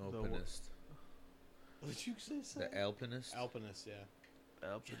 Alpinist. What did you say? Son? The alpinist. Alpinist, yeah. I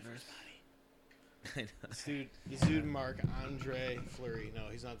know. This dude, Marc Andre Fleury. No,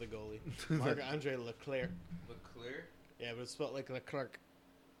 he's not the goalie. Marc Andre Leclerc. Leclerc. Yeah, but it's spelled like Leclerc.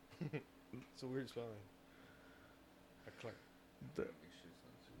 It's a weird spelling. Leclerc.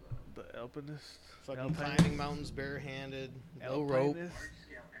 The alpinist. Fucking Alpinist? climbing mountains barehanded, no rope. Alpinist?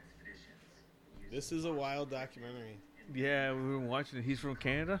 This is a wild documentary. Yeah, we were watching it. He's from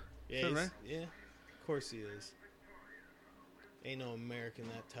Canada. Yeah, Is that he's- right? yeah, of course he is. Ain't no American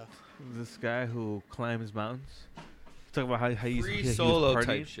that tough. This guy who climbs mountains. Talk about how he's Free he was solo partying.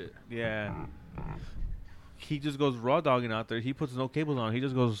 type shit. Yeah. He just goes raw dogging out there. He puts no cables on. He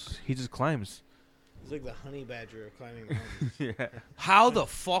just climbs. He's like the honey badger of climbing mountains. Yeah. How the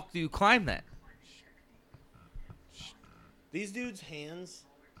fuck do you climb that? These dudes' hands,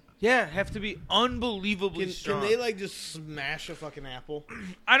 Yeah, have to be unbelievably can strong. they like just smash a fucking apple?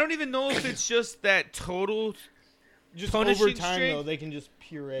 I don't even know if it's just that total. Just Punishing over time strength? though, they can just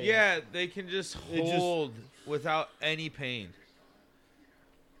puree. Yeah, they can just It just- hold without any pain.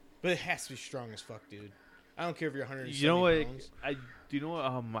 But it has to be strong as fuck, dude. I don't care if you're 170 You know what? pounds. Do you know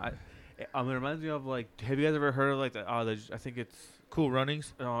what? It reminds me of like. Have you guys ever heard of like the? I think it's. Cool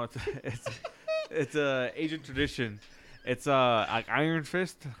runnings. No, it's a Asian tradition. It's like Iron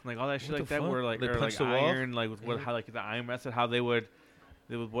Fist, like all that shit What like the that, fuck? where like They or punch like the wall? iron, like with what, how like the iron method, how they would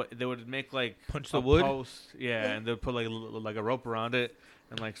They would make like Punch a the wood? post, yeah, and they'd put like a rope around it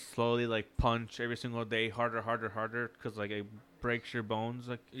and like slowly like punch every single day harder, because like it breaks your bones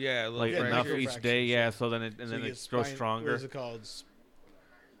like Yeah, like Yeah, enough micro each fractures, day, yeah. yeah. So then it So you grows get What stronger. is it called?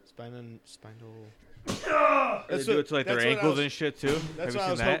 Spinal. They That's do what- it to like that's their what I ankles was- and shit too. That's Have what you I seen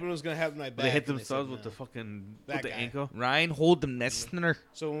was that? hoping was gonna happen to my back. They hit and said themselves with no. the fucking That with the guy. ankle. Ryan hold them Nestner.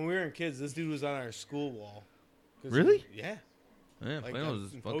 So when we were in kids, this dude was on our school wall. 'Cause Really? Yeah. Yeah, Like Plano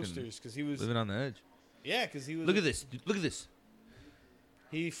was in fucking posters, because he was. living on the edge. Yeah, because he was. Look at this. Dude, look at this.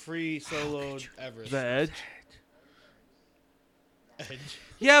 He free soloed Everest. The edge. Edge.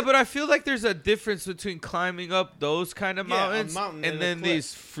 Yeah, but I feel like there's a difference between climbing up those kind of Yeah, a mountains mountain and and a then cliff.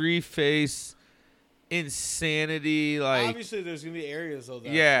 these free face insanity like Obviously, there's gonna be areas though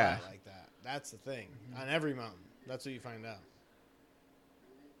that Yeah. are flat like that. That's the thing. On every mountain, that's what you find out.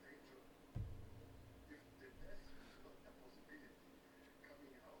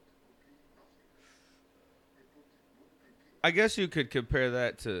 I guess you could compare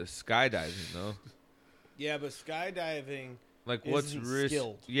that to skydiving though. Yeah, but skydiving. Like what's Isn't risk?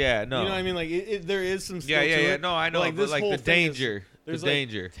 skilled. Yeah, no. You know what I mean? Like there is some skill Yeah, to yeah. it. No, I know, Like, but this like whole the thing is- danger, the There's like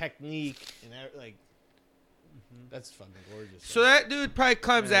danger. technique and like that's fucking gorgeous. So that dude probably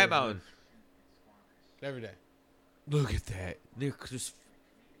climbs Yeah, that mountain. every day. Look at that. They're just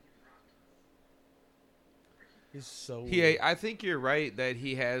He's so I think you're right that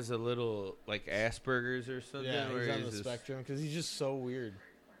he has a little like Asperger's or something. yeah, where he's on the just, spectrum because he's just so weird.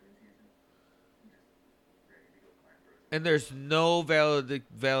 and there's no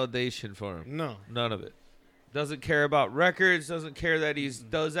validation for him. No, None of it. Doesn't care about records. Doesn't care that he's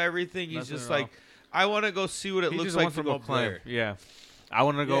does everything. He's Nothing just at all. like, I want to go see what it He looks just like wants to to go go climb. there. Yeah, I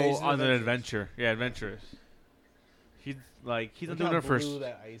want to Yeah, go he's an on an adventurous. adventure. Yeah, adventurous. He's like he's look not doing how it for. blue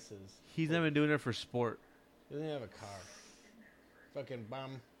that ice is. He's not even doing it for sport. He doesn't have a car. Fucking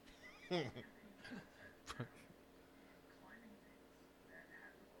bomb.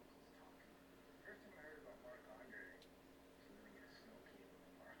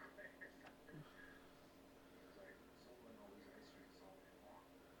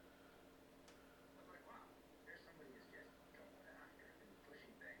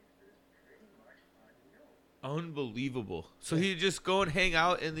 Unbelievable. So he'd just go and hang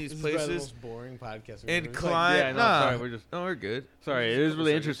out in these This is probably the places most boring podcast. and It's climb. yeah, no, nah, sorry, we're just no, we're good. sorry. It is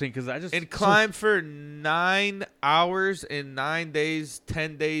really interesting because I just And climb for 9 hours in 9 days,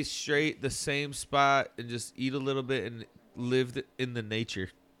 10 days straight, the same spot, and just eat a little bit and lived in the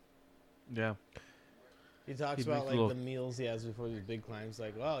nature. Yeah, He talks He about makes a like little- the meals he has before these big climbs.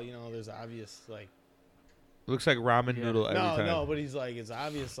 Like, well, you know, there's obvious like Looks like ramen Yeah. noodle every time. no, but he's like, it's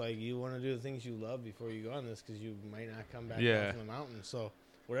obvious like you want to do the things you love before you go on this because you might not come back Yeah. down from the mountain. So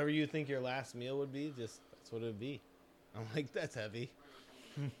whatever you think your last meal would be, just that's what it would be. I'm like, that's heavy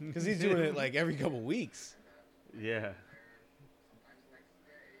because he's doing it like every couple weeks. yeah.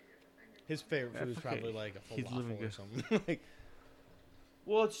 His favorite food is That's probably okay. like a He's falafel living or good. something. Like,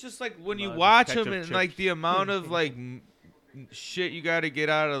 Well, it's just like when you Just watch ketchup him and chips. like the amount of like shit you got to get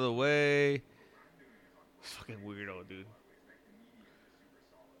out of the way. Fucking weirdo, dude.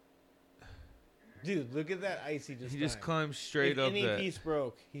 dude, look at that ice he just. He just climbed. climbs straight if up any that. piece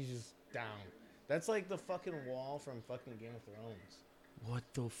broke, he's just down. That's like the fucking wall from fucking Game of Thrones. What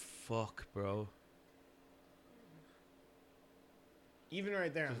the fuck, bro? Even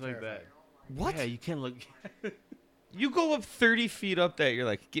right there, Just I'm like terrified. that. What? Yeah, you can't look. You go up 30 feet up that, you're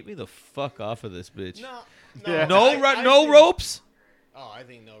like, get me the fuck off of this bitch. No, Yeah. No, I no think- ropes? Oh, I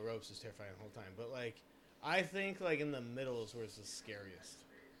think no ropes is terrifying the whole time. But like, I think like in the middle is where it's the scariest.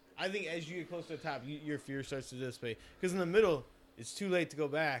 I think as you get close to the top, your fear starts to dissipate. Because in the middle, it's too late to go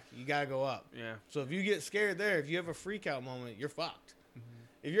back. You gotta go up. Yeah. So if you get scared there, if you have a freak out moment, you're fucked.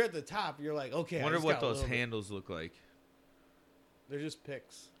 If you're at the top, you're like, okay. I Wonder just what got a those little bit. handles look like. They're just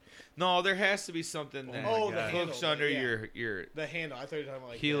picks. No, there has to be something that Oh, the hooks handle, under yeah. your The handle. I thought you were talking about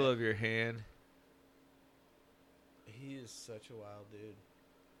like heel that. of your hand. He is such a wild dude.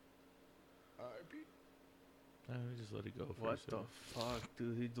 R.I.P. Just let it go. For What a the second. fuck,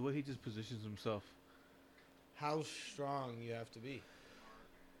 dude? The way he just positions himself. How strong you have to be.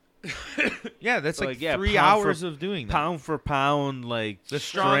 Yeah, that's So, like like, yeah, 3 pound for hours of doing that. Pound for pound, like The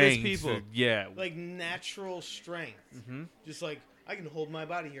strongest strength, people. Yeah. Like natural strength. Mm-hmm. Just like, I can hold my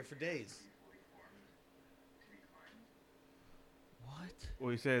body here for days. What? Well,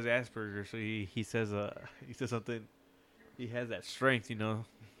 he says Asperger, so he says something. He has that strength, you know.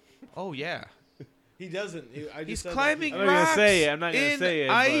 Oh yeah, He doesn't. I just he's said that. climbing I'm not gonna rocks say it, I'm not gonna in say it,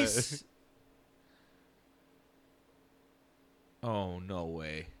 but- ice. Oh no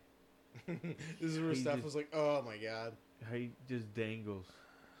way! This is where He Steph just- was like, "Oh my god." How he just dangles.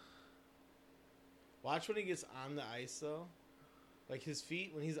 Watch when he gets on the ice though. Like his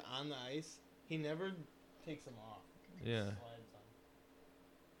feet when he's on the ice, he never takes them off. Yeah. Slides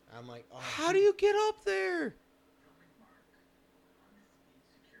on. I'm like, oh, How do you get up there?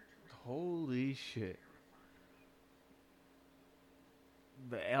 Holy shit.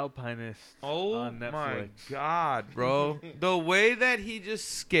 The Alpinist Oh on Netflix. my god, bro! The way that he just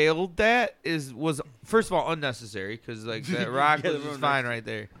scaled that was first of all unnecessary because like that rock Yeah, was the just road fine next- right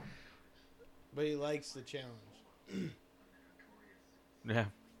there. But he likes the challenge. Yeah.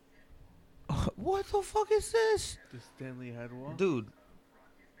 What the fuck is this, The Stanley Headwall. dude?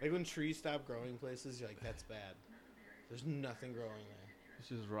 Like when trees stop growing places, you're like, that's bad. There's nothing growing there. It's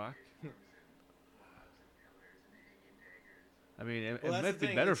just rock. I mean, it Well, that's might the be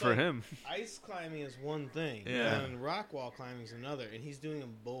thing, better it's for like- him. Ice climbing is one thing, Yeah. and rock wall climbing is another, and he's doing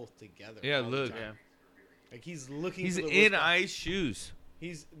them both together. Yeah, all the look. time. Yeah. Like he's looking. He's for the in worst spot. ice shoes.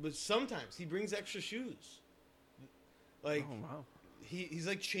 But sometimes he brings extra shoes. Like Oh wow. he's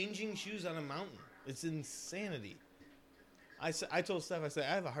like changing shoes on a mountain. It's insanity. I told Steph, I said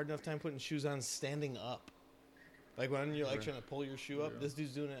I have a hard enough time putting shoes on standing up. Like when you're like Yeah. trying to pull your shoe up, Yeah. this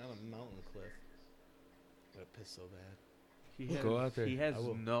dude's doing it on a mountain cliff. I'm gonna piss so bad. He has, Go out there. He has I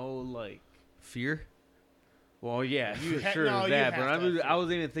will. no like. Fear? Well, yeah, You for ha- sure no, you that. have But to have I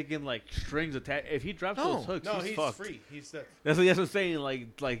was even thinking like strings attached. If he drops No. those hooks, No, he's he's fucked. free. He's the, That's what I'm saying.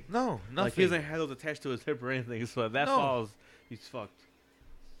 Like No, nothing. Like he doesn't have those attached to his hip or anything. So if that No. falls, he's fucked.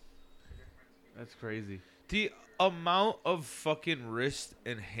 That's crazy. The amount of fucking wrist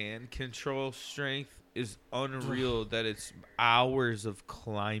and hand control strength is unreal that it's hours of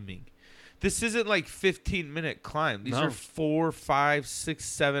climbing. This isn't like 15-minute climb. These No. are 4, 5, 6,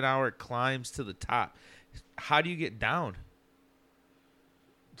 7 hour climbs to the top. How do you get down?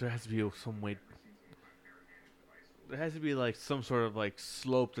 There has to be some way. There has to be like some sort of like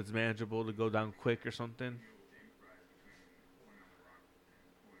slope that's manageable to go down quick or something.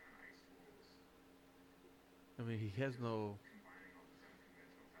 I mean, he has no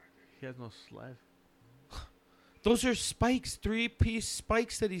sled. Those are spikes, 3-piece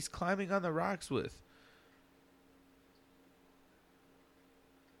spikes that he's climbing on the rocks with.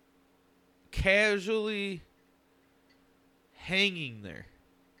 Casually hanging there.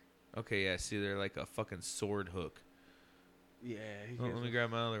 Okay, yeah, see, they're like a fucking sword hook. Yeah. Oh, let me grab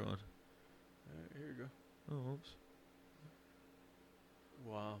my other one. Here you go. Oh, oops.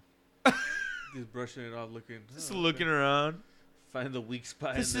 Wow. Just brushing it off, looking. Just oh, looking okay. around. Find the weak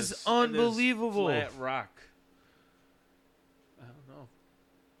spot. This in is in this unbelievable. Flat rock. I don't know.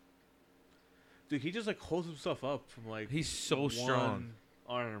 Dude, he just like holds himself up from like He's so strong. one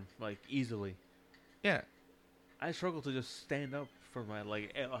arm, like easily. Yeah. I struggle to just stand up for my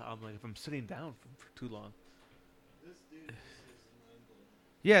like. I'm like if I'm sitting down for too long. this dude is unbelievable.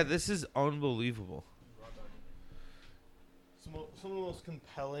 Yeah, this is unbelievable. Some of the most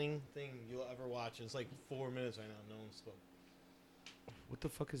compelling thing you'll ever watch. It's like 4 minutes right now. No one spoke. What the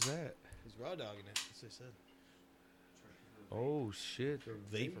fuck is that? He's raw dogging it. That's what I said. Oh shit.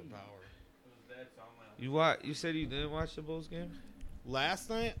 Vapor power. You said you didn't watch the Bulls game? Last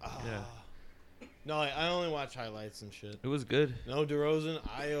night? Yeah. No, I only watch highlights and shit. It was good. No, DeRozan,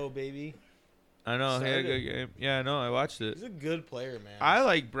 Io, baby. I know, he had a Started. good game. Yeah, I know, I watched it. He's a good player, man. I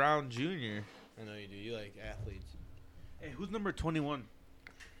like Brown Jr. I know you do. You like athletes. Hey, who's number 21?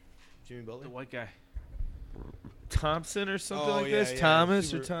 Jimmy Butler? The white guy. Thompson or something Oh, like yeah, this? yeah, Thomas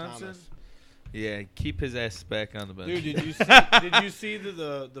Super or Thompson? Thomas. Yeah, keep his ass back on the bench. Dude, did you see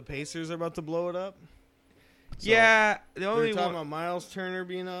the Pacers are about to blow it up? So, yeah, the they're only talking one. about Miles Turner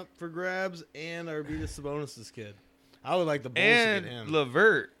being up for grabs and Arvidas Sabonis' kid. I would like the Bulls And to get him.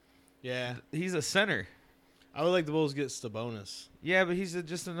 Levert. Yeah, He's a center. I would like the Bulls to get Sabonis, Yeah, but he's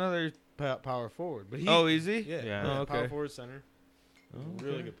just another. power forward. But he, Oh, is he? yeah, Yeah. Oh, okay. power forward center. Oh,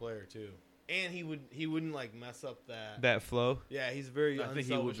 Really okay. good player too. And he wouldn't like mess up that. That flow. Yeah, he's very. I think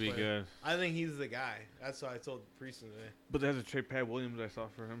he would unselfish be player. good. I think he's the guy. That's what I told Prieston today. But there's a trade Pat Williams I saw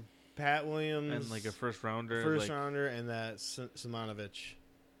for him. Pat Williams And like a first rounder. first like, rounder, and that Simonovic.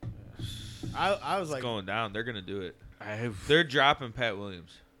 I was It's like, going down. They're gonna do it. I have. They're dropping Pat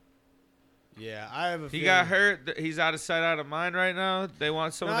Williams. yeah, I have a. He feeling- got hurt. He's out of sight, out of mind right now. They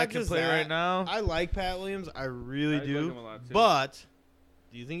want someone Not that can just play that. right now. I like Pat Williams. I really I like do. him a lot, too. But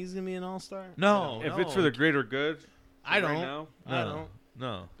do you think he's gonna be an all-star? No. If it's for the greater good, I right don't. now, I No. don't.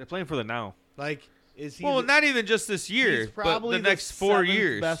 No. they're playing for the now. Like, is he? Well, the, not even just this year, he's but probably the next 4 seventh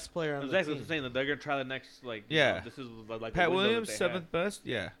years. best player on Exactly the what I'm team. saying. That they're gonna try the next like. Yeah. This is like Pat the window Williams, that they seventh best.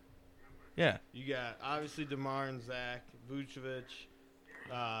 Yeah. Yeah. You got obviously DeMar and Zach, Vucevic,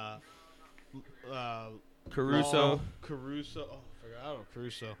 Caruso. Caruso. Oh, I forgot about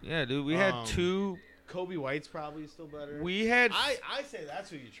Caruso. Yeah, dude. We had two. Kobe White's probably still better. We had. I say that's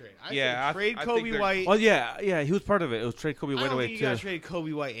who you trade. Yeah, say trade I think Kobe they're- White. Oh yeah, he was part of it. It was trade Kobe I White don't away think you too. got to trade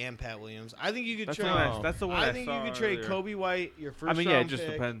Kobe White and Pat Williams. I think you could That's, trade. that's the one I think you saw could trade earlier. Kobe White, your first I mean, yeah, it round just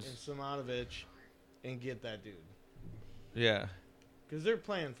pick, depends. and Simonovic, and get that dude. Yeah. Because they're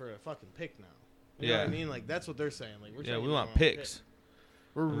playing for a fucking pick now. You know Yeah. what I mean? Like that's what they're saying. Like we're Yeah, trying to we get want our own pick. picks.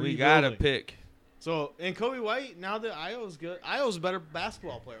 We're We got to rebuilding. pick. So and Kobe White, now that Io's good, Io's a better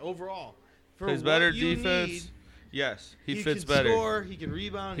basketball player overall. For Plays what better you defense. need, Yes, he he fits can better. Score, he can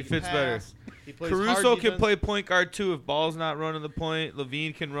rebound. He He can fits better. pass, He plays Caruso hard can defense. play point guard too if ball's not running the point.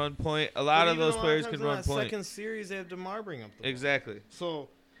 Levine can run point. A lot But of even those a lot players times can in run that point. Second series, they have DeMar bring up the ball. Exactly. So,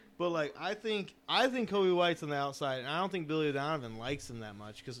 but like I think Kobe White's on the outside, and I don't think Billy Donovan likes him that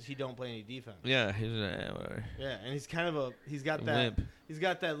much because he don't play any defense. Yeah, he's whatever. Yeah, and he's kind of he's got Limp.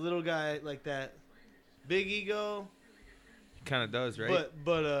 that little guy like that big ego, He kind of does, right?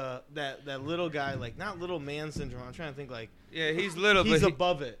 but that little guy like not little man syndrome. I'm trying to think like yeah, he's little, he's but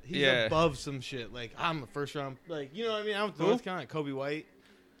above it. He's yeah. above some shit. Like I'm a first round, like you know what I mean. I'm Who? kind of like Kobe White.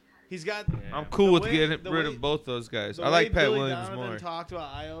 He's got. I'm cool The with way- getting the rid way- of both those guys. The I like way Pat Billy Williams Donovan more. talked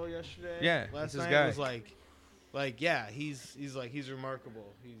about Io yesterday. Yeah, last that's his night guy. was like yeah, he's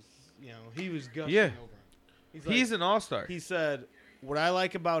remarkable. He was gushing Yeah. over him. He's like, He's an all-star. he said, what I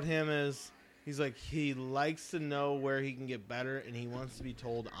like about him is he's like he likes to know where he can get better and he wants to be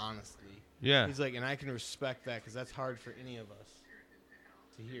told honestly. Yeah. He's like, and I can respect that because that's hard for any of us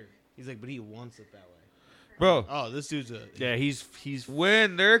to hear. He's like, but he wants it that way. Bro, Oh, this dude's a Yeah, he's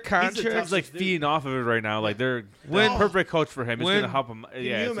when their tough- contracts he's like dude. feeding off of it right now. Like they're When- the perfect coach for him. It's when- gonna help him. Can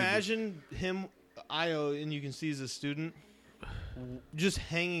Yeah, you it's a- imagine him, Io, and you can see as a student, just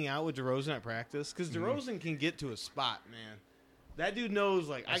hanging out with DeRozan at practice? Because DeRozan can get to a spot, man. That dude knows,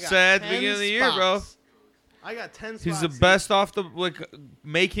 like, I got said at the 10 beginning of the year, bro. spots. I got 10 spots. he's the best off the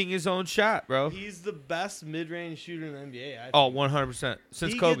making his own shot, bro. He's the best mid-range shooter in the NBA. I think. Oh, 100%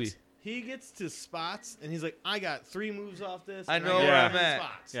 since Kobe. He gets to spots, and he's like, I got 3 moves off this. I and know got where 10 I'm at.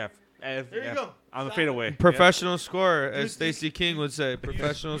 spots. Yeah. There you yeah. go. On the Stop fadeaway. it. Professional scorer, as Dude, Stacey King would say.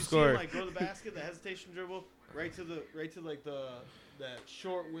 Professional you see him, scorer. like, go to the basket, the hesitation dribble, right to like that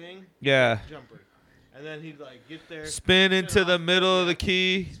short wing. Yeah. Jumper. And then he'd like get there. Spin into the off, middle of yeah. the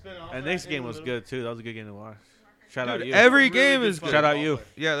key. Spin off And that next in game the was middle. good too. That was a good game to watch. Shout out Dude, you. every Really game good is fucking good. Shout out ball you. player.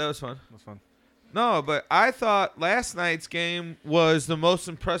 Yeah, that was fun. That's fun. No, but I thought last night's game was the most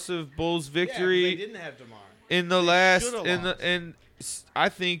impressive Bulls Yeah, 'cause they victory didn't have DeMar. in the They last should've in the lost. in I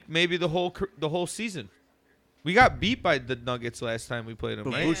think maybe the whole season. We got beat by the Nuggets last time we played them,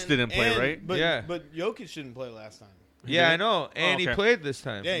 But right? Vooch didn't play, right? But, Yeah. But Jokic didn't play last time. Yeah, I did? know, and he okay. played this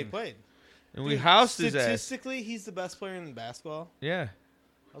time. Yeah, he played. and we Dude, housed his ass. Statistically, he's the best player in basketball. Yeah,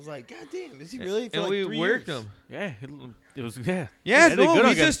 I was like, God damn, is he really? For and like we 3 worked years. him. Yeah, it was yeah. Yeah, They did no, good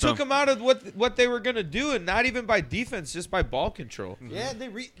we against just took them. them out of what they were gonna do, and not even by defense, just by ball control. Yeah,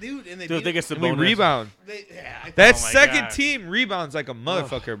 dude, and they Dude, beat they get the And we bonus. rebound. yeah, That Oh my second God. team rebounds like a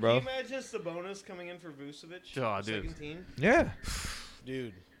motherfucker, Can you bro. imagine Sabonis coming in for Vucevic? Oh, dude. Second team, Yeah,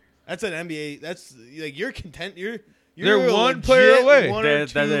 dude. That's an NBA. That's like you're content. You're They're a one legit player away. One or That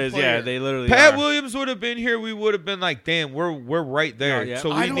two is, player. yeah. They literally. Pat are. Williams would have been here. We would have been like, damn, we're right there. Yeah, yeah. So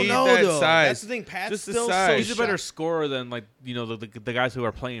we I don't need know that though. size. That's the thing. Pat's Just the still size. so He's a better shot- scorer than like the guys who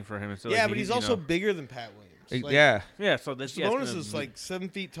are playing for him. So, Yeah, like, but he's you also know. bigger than Pat Williams. Like, yeah. Yeah, so that's yeah, it's Sabonis gonna is be like 7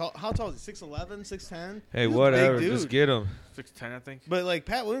 feet tall. How tall is he? 6'11", 6'10"? Hey, He's a big whatever. dude. Just get him. 6'10", I think. But like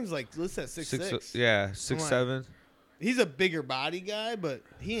Pat Williams, like listed at 6'6". Yeah, I'm 6'7". like, he's a bigger body guy, but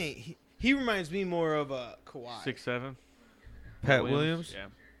he ain't. He reminds me more of a Kawhi. 6'7". Pat Williams. Yeah,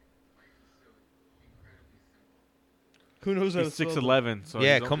 Who knows how he's to spell 6'11". So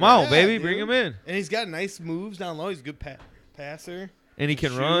Yeah, he's come okay. on, Yeah, baby, dude. bring him in. And he's got nice moves down low. He's a good passer. And he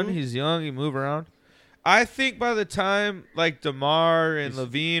can Shoe. run. He's young. He move around. I think by the time like DeMar and He's-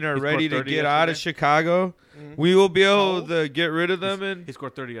 Levine are he ready scored to 30 get out of yesterday. Chicago, Mhm. we will be able old? to get rid of them. And He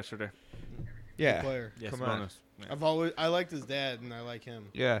scored 30 yesterday. yeah, Player. Yes, Come on. bonus. Yeah. I liked his dad, and I like him.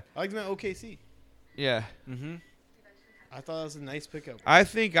 yeah, I liked him at OKC. yeah. Mm-hmm. I thought that was a nice pickup. I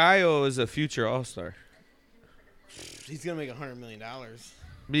think Io is a future All-Star He's gonna make $100 million.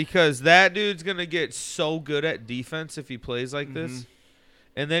 because that dude's gonna get so good at defense if he plays like this. Mhm.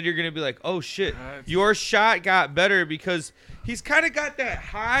 And then you're gonna be like, "Oh shit, Right. your shot got better because he's kind of got that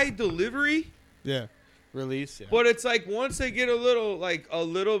high delivery." Yeah. Release. Yeah. But it's like once they get a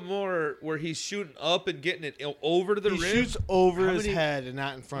little more where he's shooting up and getting it over to the he rim. shoots over How his many- head and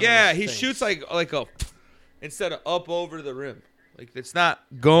not in front. Yeah, of his he face. shoots like a instead of up over the rim. Like it's not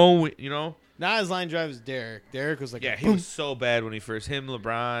going, Not his line drive is Derek. Derek was like, Yeah, a he boom. was so bad when he first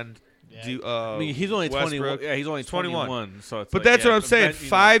LeBron, I mean, he's only 21. Westbrook. Yeah, he's only 21. 21. So it's But like, that's what I'm so saying. then,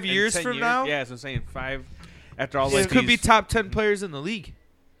 5 in years 10 from now, Yeah, so I'm saying 5. After all, this like could be these- top 10 players in the league.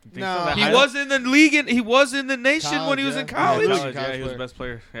 think so? No. That He high? was in the league and he was in the nation when he was in College, college. yeah. Yeah, College he was player. the best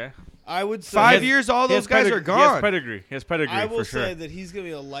player. Yeah. I would say 5 He has- years, all He has those guys are pedigree. He has gone. pedigree. He has pedigree I will for sure. say that he's gonna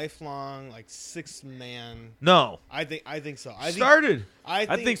be a lifelong like 6-man. No, I think so. started. I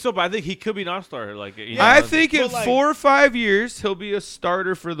think so, but I think he could be an all-star. Like, you Yeah. know, I think in But, like- 4 or 5 years he'll be a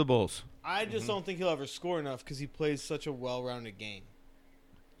starter for the Bulls. I just don't think he'll ever score enough because he plays such a well-rounded game.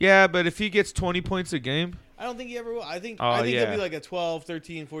 Yeah, but if he gets 20 points a game, I don't think he ever will. I think Oh, he'll yeah. be like a 12,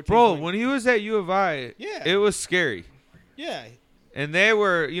 13, 14. bro, point- when he was at U of I, Yeah. it was scary. yeah, And they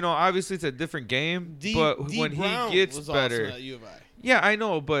were, obviously it's a different game, but D when Brown he gets was better, awesome at U of I. yeah, I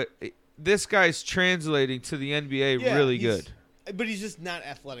know, but this guy's translating to the NBA Yeah, really he's- good. But he's just not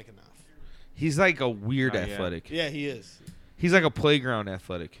athletic enough. He's like a weird Oh, yeah. athletic. Yeah, he is. He's like a playground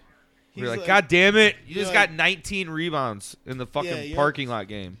athletic. He's You're like, God damn it, you you're just like- got 19 rebounds in the fucking you're- parking lot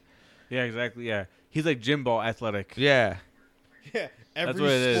game. yeah, exactly. Yeah, he's like gym ball athletic. Yeah, Yeah, every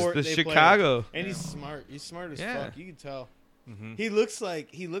what it is. sport the they Chicago. play. And he's smart. He's smart as Yeah. fuck. You can tell. Mm-hmm. He looks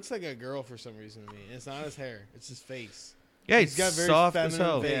like a girl for some reason to me. And it's not his hair; it's his face. Yeah, He's he's got very soft as feminine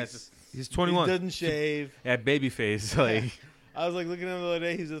hell. face. Yeah, it's just- He's He 21. doesn't shave. Yeah, baby face. Like, I was like looking at him the other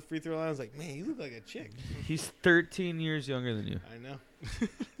day. He was at the free throw line. I was like, man, you look like a chick. He's 13 years younger than you. I know.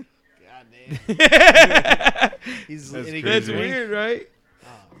 God damn. He's That's and he That's crazy. weird, right? Oh,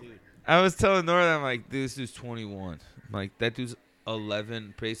 dude. I was telling Nora, I'm like, dude, this dude's 21. I'm like, that dude's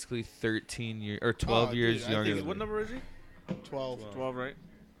 11, basically 13 years or 12 Oh, years dude, I younger think than what me. number is he? 12. 12, right?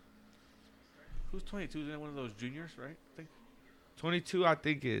 Who's 22? Is that one of those juniors, right? I think. 22, I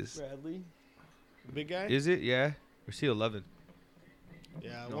think is. Bradley, the big guy. Is it? Yeah. Or is he 11?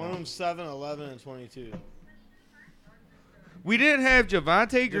 Yeah, No. one of them 7, 11, and 22. We didn't have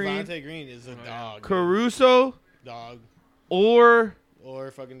Javante Green, Devontae Green is a Oh, yeah. dog. Caruso, Dog. or Or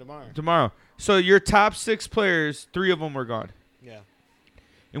fucking DeMar. tomorrow. So your top 6 players, 3 of them were gone. Yeah.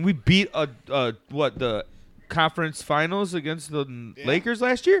 And we beat the conference finals against the Yeah. Lakers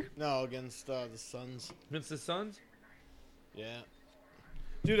last year? No, against the Suns. Against the Suns? Yeah.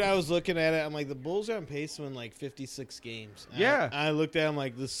 Dude, I was looking at it. I'm like, the Bulls are on pace to win like 56 games. And Yeah. I looked at them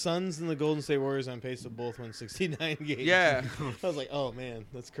like the Suns and the Golden State Warriors are on pace to both win 69 games. Yeah. I was like, oh man,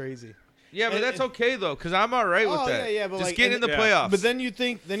 that's crazy. Yeah, but And- that's okay though, because I'm all right with Oh, that. yeah, but just like, get and- in the yeah. playoffs. But then you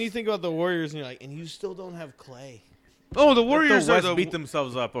think about the Warriors and you're like, and you still don't have Clay. oh, the Warriors the are West the beat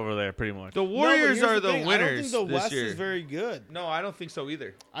themselves up over there, pretty much. the No, but Warriors here's are the the thing. winners I don't think the this West year. is very good. No, I don't think so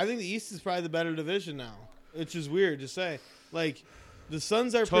either. I think the East is probably the better division now, which is weird to say. Like, the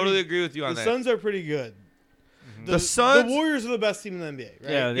Suns are Totally pretty, agree with you on the that. Suns are pretty good. The Suns- the Warriors are the best team in the NBA, right?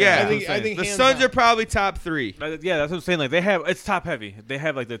 Yeah, yeah, I that's think what I'm hands the Suns down. are probably top 3. Yeah, that's what I'm saying. Like it's top heavy. They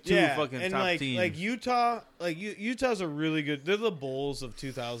have like the two fucking and top like teams. like Utah, Utah's a really good. They're the Bulls of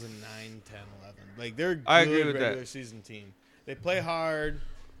 2009, 10, 11. Like they're a good I agree with that. regular season team. They play hard,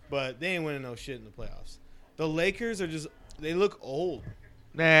 but they ain't winning no shit in the playoffs. The Lakers are just they look old.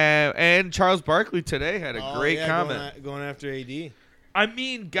 Nah, and Charles Barkley today had a Oh, great yeah, comment. going after AD. I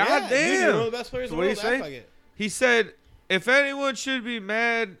mean, Yeah, goddamn. dude, you're one of the best players So in what the do world. you Act say? like it. He said, if anyone should be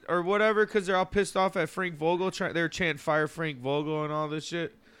mad or whatever because they're all pissed off at Frank Vogel, they're chanting "Fire Frank Vogel" and all this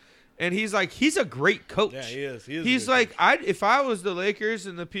shit. And he's like, he's a great coach. Yeah, he is. He is. a He's good like, coach. if I was the Lakers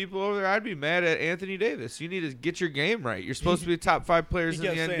and the people over there, I'd be mad at Anthony Davis. You need to get your game right. You're supposed to be the top 5 players He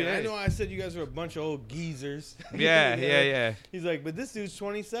in the kept saying, I know NBA. I said you guys are a bunch of old geezers. Yeah. He's like, but this dude's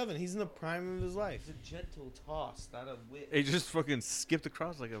 27. He's in the prime of his life. a gentle toss, not a whip. He just fucking skipped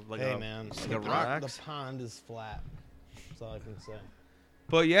across like a Hey, man. like The a rock. pond, the pond is flat. That's all I can say.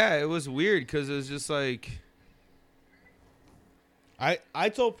 But yeah, it was weird because it was just like, I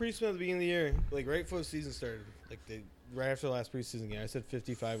told Priestman at the beginning of the year, like right before the season started, right after the last preseason game, I said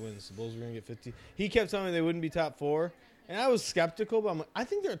 55 wins. The Bulls were going to get 50. He kept telling me they wouldn't be top 4. And I was skeptical, but I'm like, I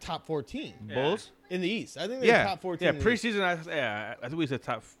think they're a top 4 team Yeah. Bulls? in the East. I think they're Yeah. a top 4 team. Yeah, in the East. preseason. I think we said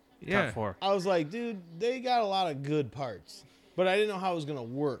top Yeah. 4. I was like, dude, they got a lot of good parts. But I didn't know how it was going to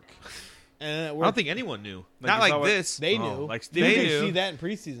work. And it I worked. don't think anyone knew. Like, Not you like saw what- this. They Oh, knew. like you they could knew. see that in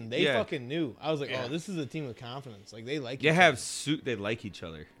preseason. They Yeah. fucking knew. I was like, Yeah. oh, this is a team with confidence. Like, they like You each have other. they like each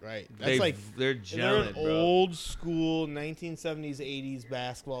other. Right. That's They're they're gelling, an bro. old school 1970s, 80s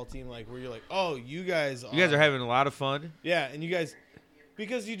basketball team, like where you're like, oh, you guys You guys are having a lot of fun. yeah, and you guys,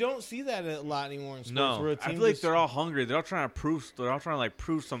 because you don't see that a lot anymore in sports. No. Where a I team feel like just- they're all hungry. They're all trying to prove. They're all trying to like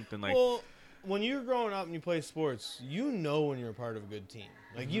prove something. Like well, when you're growing up and you play sports, you know when you're a part of a good team.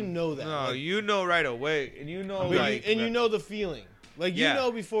 Like you know that. No, Like, you know right away, and you know but like you know the feeling. Like you Yeah. know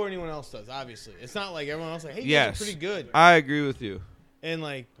before anyone else does. Obviously, it's not like everyone else like, hey, you Yes. guys are pretty good. I agree with you. And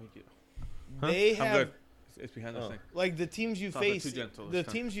like, Thank you. they I'm have good. It's behind the thing. like the teams you Sounds like face. too gentle The this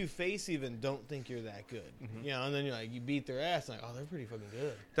time. teams you face even don't think you're that good. Mhm. You know, and then you're like you beat their ass. Like, oh, they're pretty fucking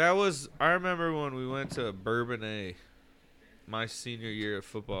good. I remember when we went to Bourbonnais, my senior year of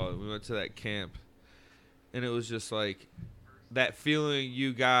football. We went to that camp, and it was just like that feeling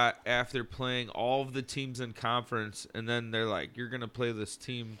you got after playing all of the teams in conference, and then they're like, you're gonna play this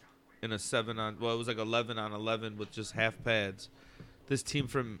team in a 7-on. Well, it was like 11-on-11 with just half pads. This team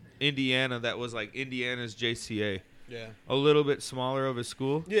from Indiana that was like Indiana's JCA, Yeah. a little bit smaller of a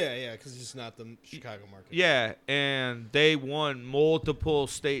school. Yeah, because it's just not the Chicago market. Yeah, and they won multiple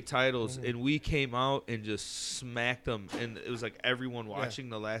state titles, Mhm. and we came out and just smacked them. And it was like everyone watching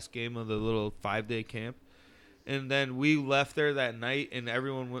the last game of the little 5-day camp. And then we left there that night, and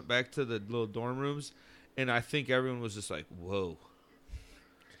everyone went back to the little dorm rooms. And I think everyone was just like, whoa.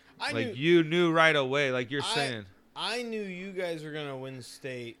 You knew right away, like you're saying. I knew you guys were gonna win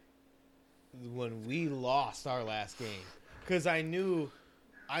state when we lost our last game, because I knew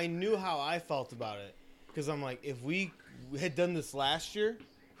how I felt about it. Because I'm like, if we had done this last year,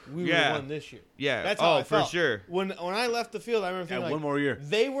 we would have won this year. Yeah. That's how I for felt. sure. When I left the field, I remember thinking, like, one more year.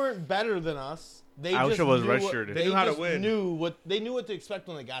 they weren't better than us. They I wish just I was knew redshirted. They knew how to just win. Knew what to expect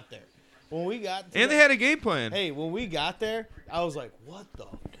when they got there. When we got to And they had a game plan. Hey, when we got there, I was like, what the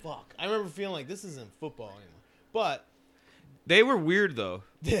fuck? I remember feeling like this isn't football anymore. But, They were weird, though.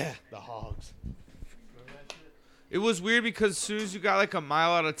 yeah, the Hogs. It was weird because as soon as you got like a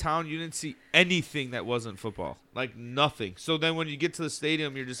mile out of town, you didn't see anything that wasn't football. Like nothing. So then when you get to the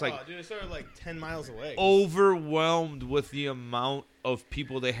stadium, you're just like Dude, it started like 10 miles away. overwhelmed with the amount of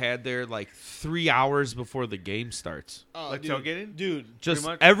people they had there like 3 hours before the game starts. Oh, Like dude, tailgating? Dude, Just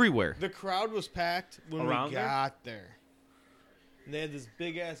much? everywhere. the crowd was packed when Around we there? got there. And they had this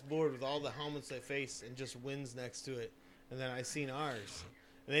big ass board with all the helmets they face and just wins next to it. And then I seen ours.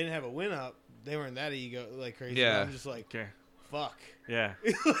 And they didn't have a win up. They weren't that ego like crazy. Yeah. I'm just like, Okay. fuck. Yeah.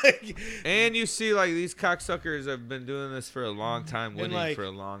 like, And you see like these cocksuckers have been doing this for a long time, winning like, for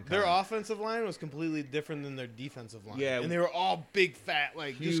a long time. their offensive line was completely different than their defensive line. Yeah. And they were all big, fat,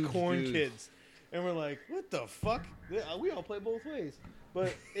 like just Huge corn dudes. kids. And we're like, what the fuck? We all play both ways.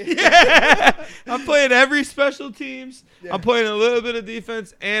 But Yeah. I'm playing every special teams. Yeah. I'm playing a little bit of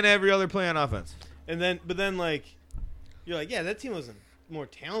defense and every other play on offense. but then like, you're like, yeah, that team wasn't more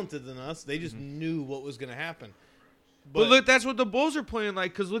talented than us. They just knew what was going to happen. But look, that's what the Bulls are playing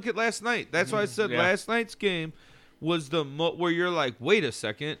like. Because look at last night. That's why I said Yeah. last night's game was where you're like, wait a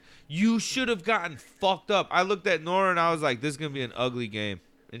second, you should have gotten fucked up. I looked at Nora and I was like, this is gonna be an ugly game.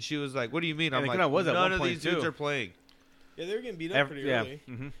 And she was like, what do you mean? And I'm it like, kinda was at none one of point, these dudes too. are playing. Yeah, they were getting beat up pretty early.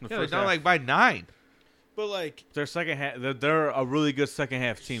 Mm-hmm. The Yeah, first not half. like by 9. But like, Their second half, they're a really good second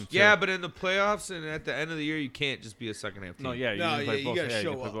half team. Too. Yeah, but in the playoffs and at the end of the year, you can't just be a second half team. No, yeah, No, can play you both. gotta Yeah, you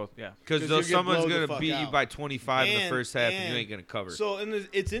show can play up. both. Yeah. Because 'Cause you'll get someone's blown the gonna fuck beat you out. by 25 in the And- first half, and you and- ain't gonna cover. so and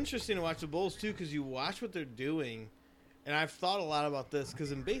it's interesting to watch the Bulls too, because you watch what they're doing, and I've thought a lot about this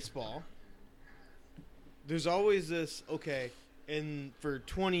because in baseball, there's always this and for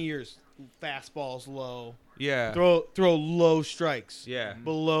 20 years, fastballs low, yeah, throw low strikes, yeah,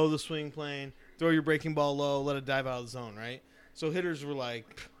 below the swing plane, throw your breaking ball low, let it dive out of the zone, right? So hitters were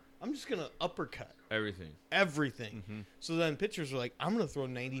like, I'm just gonna uppercut everything. everything. Mhm. So then pitchers were like, I'm going to throw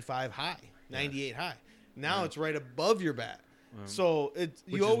 95 high, 98 high. Now Yeah. it's right above your bat. So it's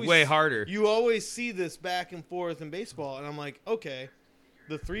Which you is always way harder. You always see this back and forth in baseball, and I'm like, okay,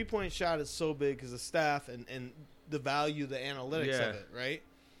 the 3-point shot is so big because the staff and the value, the analytics Yeah. of it, right?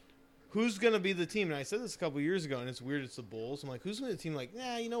 Who's going to be the team? And I said this a couple years ago, and it's weird. It's the Bulls. I'm like, who's going to be the team? Like,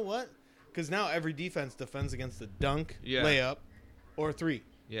 you know what? Because now every defense defends against the dunk, Yeah. layup, or 3.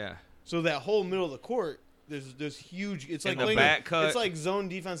 Yeah, So that whole middle of the court, there's huge. It's like And the playing back cut. It's like zone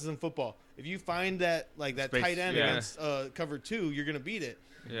defenses in football. If you find that Space, tight end yeah. against cover 2, you're gonna beat it.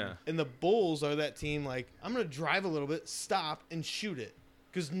 yeah. And the Bulls are that team. Like, I'm gonna drive a little bit, stop, and shoot it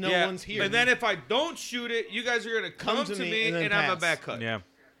because no Yeah, one's here. And then if I don't shoot it, you guys are gonna come to me and then and have a pass. back cut. Yeah.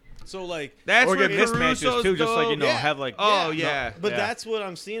 so like, That's Or where get mismatches Caruso's too, just like dope. Yeah. have like. Oh Yeah. yeah, but Yeah. that's what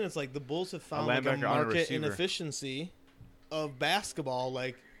I'm seeing. It's like the Bulls have found like a linebacker on a market receiver. inefficiency of basketball.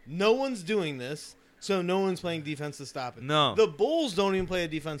 Like, no one's doing this, so no one's playing defense to stop it. No. The Bulls don't even play a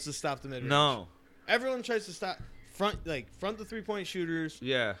defense to stop the mid range. no, Everyone tries to stop front the 3-point shooters.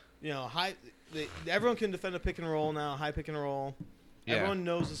 yeah, High. Everyone can defend a pick and roll now, high pick and roll. Yeah. Everyone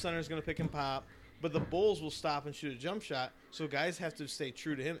knows the center's going to pick and pop, but the Bulls will stop and shoot a jump shot. So guys have to stay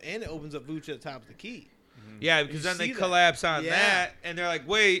true to him, and it opens up Vooch at the top of the key. yeah. Because You then they see that. collapse on Yeah. that, and they're like,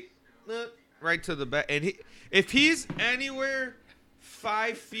 wait, right to the back. And if he's anywhere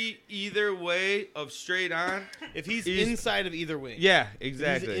 5 feet either way of straight on. If he's He's- inside of either wing. Yeah, If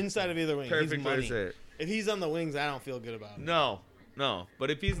exactly. he's inside of either wing. Perfect He's way to money. say it. If he's on the wings, I don't feel good about it. No. But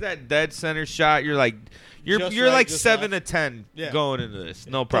if he's that dead center shot, you're like Just you're right, like just 7 left. to 10 Yeah. going into this.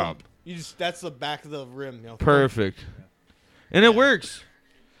 No problem. You just that's the back of the rim. You know, Perfect. And it works.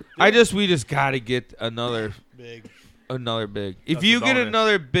 We just got to get another Big. big. If That's you the get bonus.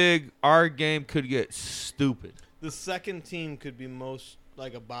 another big, our game could get stupid. The second team could be most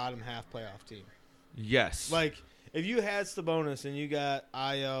like a bottom half playoff team. Yes. Like if you had Sabonis and you got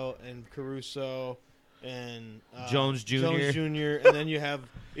Io and Caruso and Jones Jr. and then you have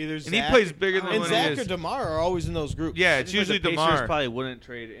either and Zach he plays bigger than and what Zach he or is. DeMar are always in those groups. Yeah, it's Seems like usually the Pacers DeMar. probably wouldn't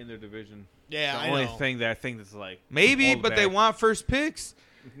trade in their division. Yeah, the I only know. thing that I think that's like Maybe, hold but they back. want first picks.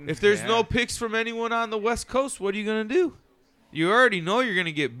 If there's Yeah. no picks from anyone on the West Coast, what are you going to do? You already know you're going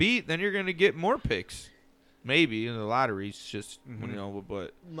to get beat, then you're going to get more picks. Maybe in the lottery, it's just, you know,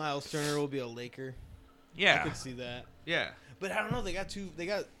 but Miles Turner will be a Laker. I yeah. could see that. Yeah. But I don't know. They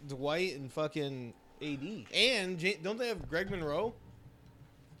got Dwight and fucking AD. And don't they have Greg Monroe?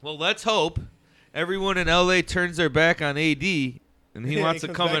 Well, let's hope everyone in LA turns their back on AD and he Yeah, wants he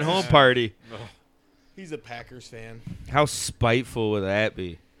a comes coming back home to- party. He's a Packers fan. How spiteful would that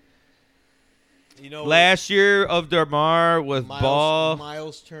be? You know, Last year of DeMar with Ball.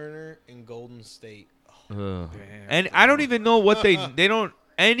 Miles Turner and Golden State. Ugh. Damn. And I don't even know what they don't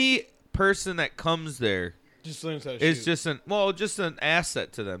any person that comes there Just learns how to is shoot. just an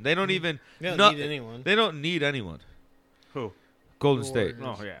asset to them. They don't even They don't no- need anyone. They don't need anyone. Who? Golden The State.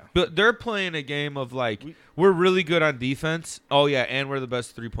 Warriors. Oh yeah. But they're playing a game of like we're really good on defense. Oh yeah, and we're the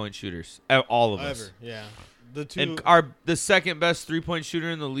best 3-point shooters. All of us. Ever. Yeah. The two. And the second best 3-point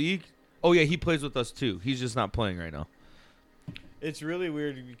shooter in the league. Oh yeah, he plays with us too. He's just not playing right now. It's really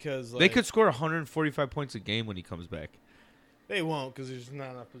weird because like, They could score 145 points a game when he comes back. They won't because there's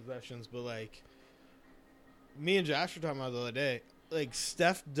not enough possessions. But like, me and Josh were talking about the other day. Like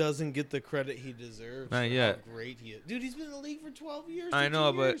Steph doesn't get the credit he deserves. Not for yet. How great he is, dude. He's been in the league for 12 years. I 13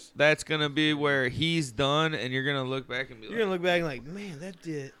 know, but years. that's gonna be where he's done, and you're gonna look back and be You're like, gonna look back and like, man, that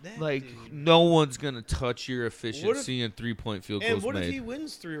dude. no one's gonna touch your efficiency in 3-point field And goals what made. if he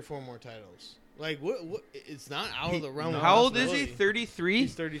wins 3 or 4 more titles? Like, what? It's not out of the realm. of How old is he? possibility. 33.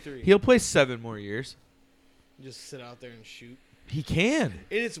 He's 33. He'll play 7 more years. Just sit out there and shoot. He can. And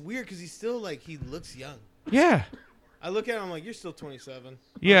it's weird because he's still like he looks young. Yeah. I look at him, I'm like, you're still 27. I'm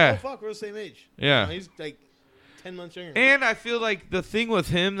Yeah. like, oh fuck, we're the same age. Yeah. You know, he's like 10 months younger. And I feel like the thing with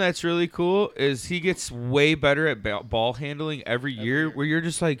him that's really cool is he gets way better at ball handling every year, year. where you're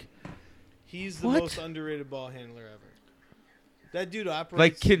just like He's the What? most underrated ball handler ever. That dude operates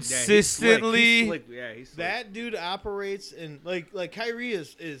like consistently. That dude operates and like Kyrie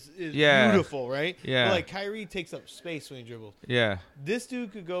is Yeah. beautiful, right? Yeah. But like Kyrie takes up space when he dribbles. Yeah. This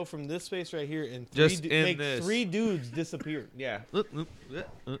dude could go from this space right here and Just in make this. 3 dudes disappear. Yeah.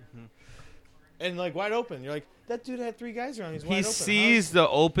 And like wide open. You're like, that dude had 3 guys around. He's wide He open. sees the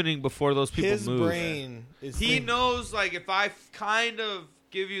opening before those people His move. brain is He thinking. knows, like, if I kind of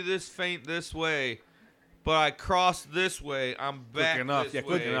give you this feint this way, but I cross this way, I'm back Quick enough. this Yeah, way.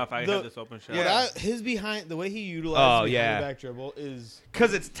 quick enough. I The- had this open shot. Yeah. His behind the way he Oh, utilizes yeah. the back dribble is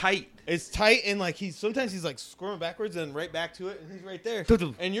Because it's tight. it's tight and like sometimes he's like squirming backwards and right back to it and he's right there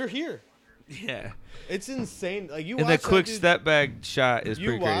and you're here. Yeah. It's insane. Like you And watch the quick that dude, step back shot is You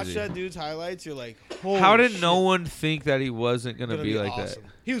pretty watch crazy. that dude's highlights, you're like, holy How did shit, no one think that he wasn't going to gonna be like awesome.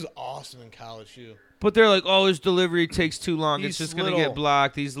 that? He was awesome in college too. But they're like, oh, his delivery takes too long. He's It's just going to little. get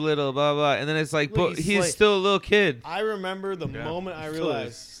blocked. He's little, blah, blah. And then it's like, Look, but he's he's like- still a little kid. I remember the Yeah, moment I still realized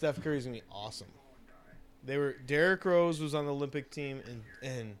is. Steph Curry's gonna be awesome. Derrick Rose was on the Olympic team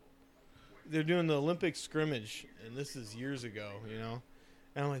and they're doing the Olympic scrimmage and this is years ago, you know.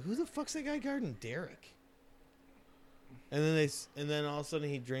 And I'm like, who the fuck's that guy guarding Derrick? And then all of a sudden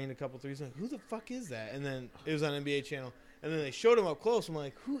he drained a couple threes. I'm like, who the fuck is that? And then it was on NBA channel. And then they showed him up close. I'm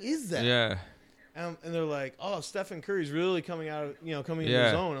like, who is that? Yeah. And they're like, oh, Stephen Curry's really coming out, coming into Yeah.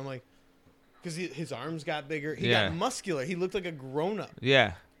 his own. I'm like, because his arms got bigger. He Yeah. got muscular. He looked like a grown up.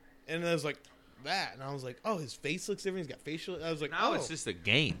 Yeah. And I was like, that. And I was like, oh, his face looks different. He's got facial. I was like, Now oh. it's just a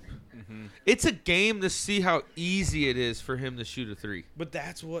game. Mm-hmm. It's a game to see how easy it is for him to shoot a 3. But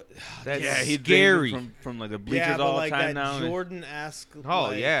that's what. That's Yeah, he scary. from like the bleachers yeah, but all the like time that now. Jordan-esque. Oh,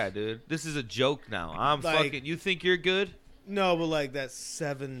 like- yeah, dude. This is a joke now. I'm Like- fucking. You think you're good? No, but like that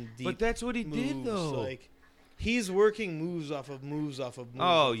 7 deep. But that's what he moves, did, though. Like he's working moves off of moves off of moves. Oh,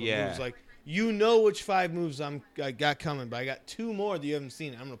 off of yeah. moves. Like you know which 5 moves I got coming, but I got 2 more that you haven't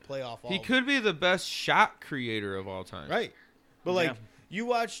seen. I'm gonna play off all. He of could be the best shot creator of all time. them. Right. But like Yeah. you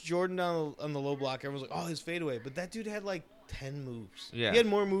watch Jordan on the low block, everyone's like, oh, his fadeaway. But that dude had like 10 moves. Yeah. He had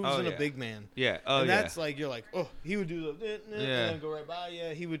more moves Oh, than yeah. a big man. Yeah. Oh, And yeah. that's like, you're like, oh, he would do the and then go right by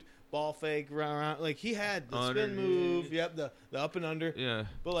you. He would ball fake around. Like, he had the spin move. Underneath. Yep, the up and under. Yeah.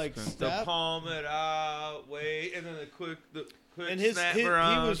 But, like, The The Steph, palm it out, wait, and then the quick and his snap he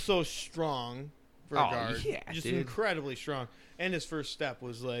around. was so strong for a Oh, guard. yeah, just dude. incredibly strong. And his first step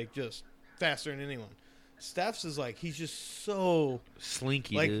was, like, just faster than anyone. Steph's is, like, he's just so,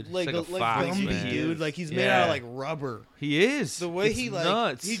 Slinky, like, dude. like, It's like a fox, Gumby, man. dude. Like, he's made out of, Yeah. like, rubber. He is. The way It's he like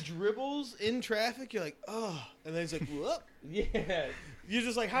nuts. he dribbles in traffic, you're like, oh, and then he's like, whoop. Yeah. You're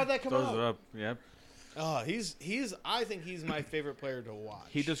just like, how'd that come Throws out? it up. Yep. Oh, he's. I think he's my favorite player to watch.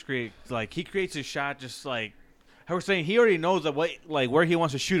 He just creates his shot just like I was saying. He already knows the way, like where he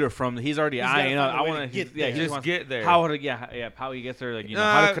wants to shoot it from. He's already He's gotta eyeing find up. a I way want to get to there. he Just wants- get there. How he gets there, like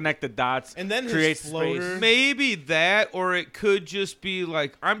how to connect the dots. and then his creates floater. space. Maybe that, or it could just be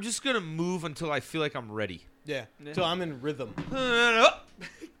like, I'm just gonna move until I feel like I'm ready. Yeah, Yeah. so I'm in rhythm.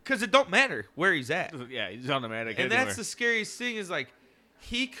 Because it don't matter where he's at. Yeah, he's automatic. And anywhere. that's the scariest thing is like,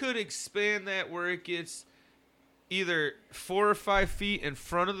 he could expand that where it gets either 4 or 5 feet in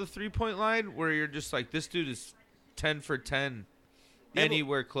front of the 3-point line, where you're just like, this dude is 10 for 10 Yeah,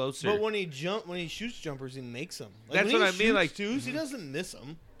 anywhere closer. But when he shoots jumpers, he makes them. Like, That's when what he I mean, shoots like- twos, he doesn't miss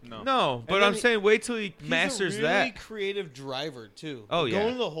them. no, but then I'm saying wait till he He's masters a really that. creative driver too. Oh, Like, yeah.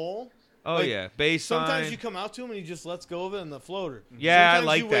 going to the hole. Oh like, yeah, baseline. Sometimes you come out to him and he just lets go of it in the floater. Yeah, I Sometimes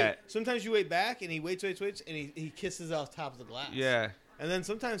like you wait- that. Sometimes you wait back and he waits, and he kisses off top of the glass. Yeah, And then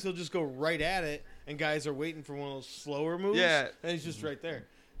sometimes he'll just go right at it, and guys are waiting for one of those slower moves. Yeah. And he's just right there.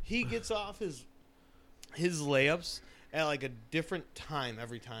 He gets off his layups at like a different time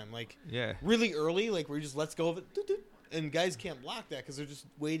every time. Like yeah, really early, like where he just lets go of it. Doot, doot, and guys can't block that because they're just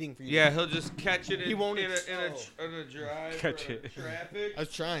waiting for you. yeah. He'll just catch it. He won't in a drive. Catch or it. Traffic. I was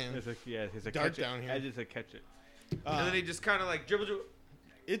trying. It's a Dart catch it. down here. I just a catch it. And then he just kind of like dribble,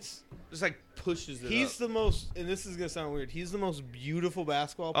 It's just like pushes it. he's up. the most, and this is gonna sound weird. He's the most beautiful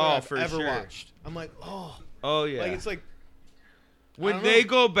basketball Oh, player I've for ever sure. watched. I'm like, Oh yeah. like it's like I when don't they know.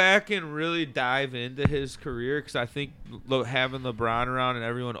 go back and really dive into his career, because I think having LeBron around and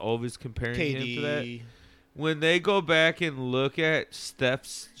everyone always comparing him to that. KD. When they go back and look at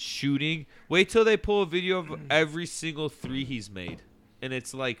Steph's shooting, wait till they pull a video of every single 3 he's made. And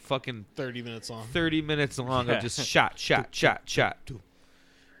it's like fucking 30 minutes long. 30 minutes long Yeah. of just shot. He's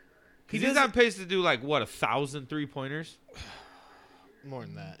doesn't- on pace to do like, what, 1,000 3-pointers? More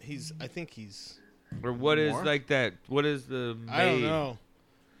than that. I think he's. Or what is More? like that? What is the made? I don't know.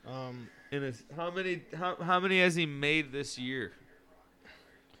 In his, how many has he made this year?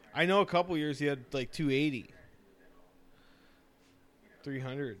 I know a couple years he had like 280.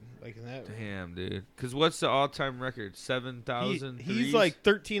 300. Like in that. Damn, dude. Because what's the all-time record? 7,000 He's threes? like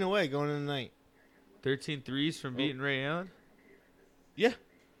 13 away going into the night. 13 threes from beating Ray Allen? Yeah.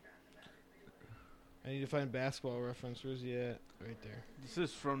 I need to find basketball reference. Where's he at? Right there. This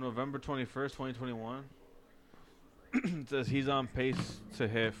is from November 21st, 2021. It says he's on pace to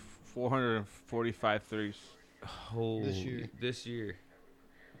hit 445 threes. Holy. This year.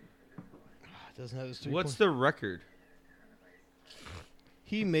 Doesn't have his 3 What's the record?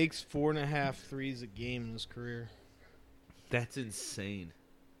 He makes 4.5 threes a game in his career. That's insane.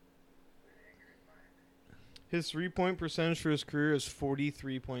 His 3-point percentage for his career is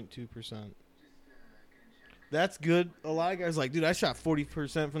 43.2%. That's good. A lot of guys are like, dude, I shot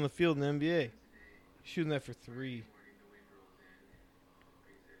 40% from the field in the NBA. Shooting that for 3.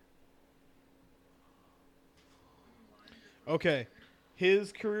 Okay.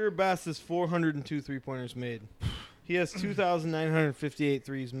 His career best is 402 3-pointers made. He has 2,958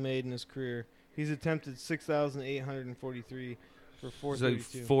 threes made in his career. He's attempted 6,843 for It's like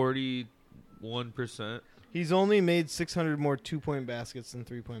 432. 41%. He's only made 600 more 2-point baskets than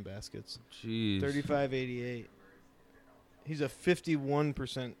 3-point baskets. Jeez. 35.88. He's a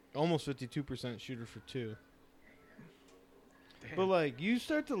 51%, almost 52% shooter for 2. But like you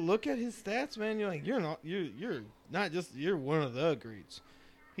start to look at his stats, man, you're like you're one of the greats.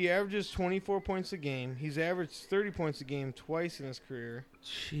 He averages 24 points a game. He's averaged 30 points a game twice in his career.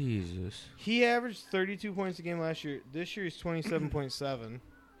 Jesus. He averaged 32 points a game last year. This year he's 27.7.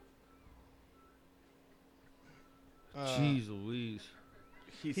 Jeez Louise.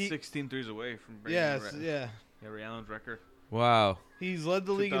 He's 16 threes away from breaking Yes, yeah. Ray Allen's record. Wow. He's led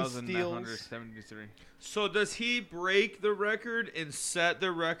the league in steals. 2,973. So does he break the record and set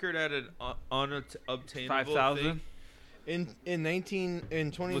the record at an unobtainable 5,000. thing? In 2019,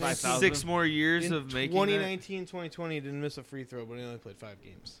 With 5,000. 6 more years in of making 2019, 2020, he didn't miss a free throw, but he only played 5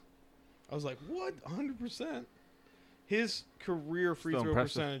 games. I was like, what? 100%? His career free Still throw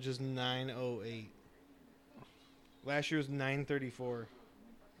impressive. percentage is 908. Last year was 934.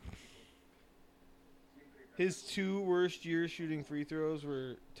 His 2 worst years shooting free throws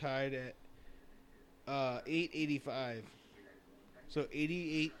were tied at 885. So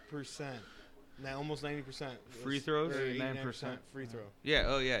 88%. Now almost 90%. Free throws? 89% free throw. Yeah.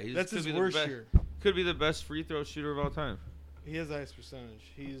 Oh yeah. That's his worst year. Could be the best free throw shooter of all time. He has the highest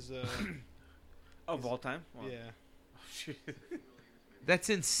percentage. He's Of all time? Wow. yeah. That's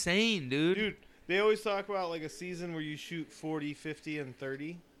insane, dude. Dude, they always talk about like a season where you shoot 40, 50, and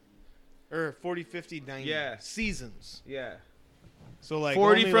 30. Or 40, 50, 90. Yeah. Seasons. Yeah. So like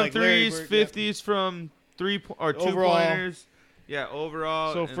 40 only, from like, Larry threes, Bird- 50s from 2 Overall. pointers. Yeah,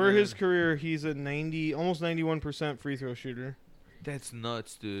 overall. So and for then- his career, he's a 90, almost 91% free throw shooter. That's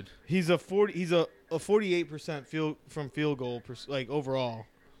nuts, dude. He's a 48% field goal like overall,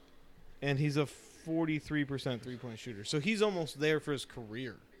 and he's a 43% 3-point shooter. So he's almost there for his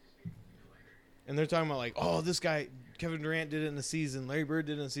career. And they're talking about like, oh, this guy Kevin Durant did it in the season, Larry Bird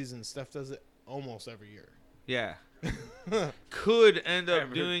did it in the season, Steph does it almost every year. Yeah. Could end up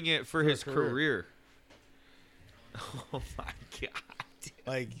Ever. doing it for For his a career. career. Oh my god.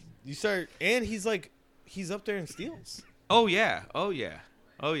 Like you start, and he's up there in steals. Oh yeah. Oh yeah.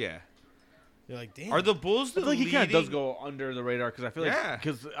 Oh yeah. You're like, damn. Are the Bulls I the feel like he kind of does leading- go under the radar because I feel like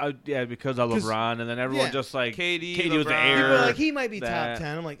Yeah. because of 'Cause- LeBron and then everyone yeah. just like KD, KD was the LeBron. heir. People are like, he might be that- top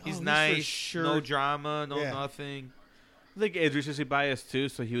 10. I'm like, He's oh, for nice. sure. No drama. No Yeah. nothing. I think Idris is biased too,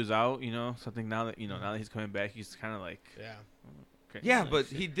 so he was out. Something now that now that he's coming back, he's kind of like Yeah. okay, Yeah, nice. but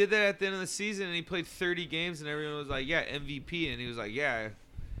he did that at the end of the season, and he played 30 games, and everyone was like, "Yeah, MVP," and he was like, "Yeah,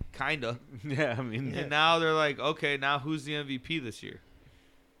 kinda." yeah, I mean, Yeah. And now they're like, "Okay, now who's the MVP this year?"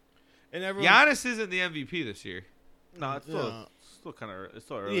 And everyone. Giannis isn't the MVP this year. no, it's still kind of it's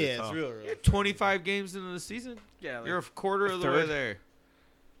still early. Yeah, to it's tell. real early. You're 25 games into the season. Yeah, like, You're a quarter of the third. way there.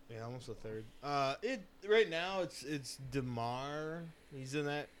 Yeah, almost a third. It right now it's DeMar. He's in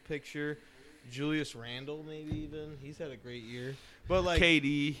that picture. Julius Randle, maybe even. He's had a great year. But like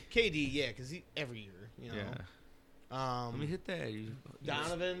KD. KD, yeah, because he every year, Yeah. Um, Let me hit that.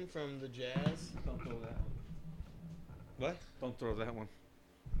 Donovan from the Jazz. don't throw that. What? Don't throw that one.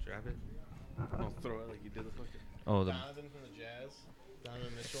 Drop it. Don't throw it like you did the fucking. Oh, Donovan from the Jazz.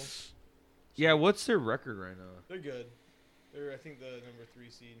 Donovan Mitchell. yeah. What's their record right now? They're good. They're I think the number 3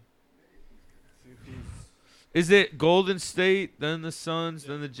 seed. Is it Golden State, then the Suns,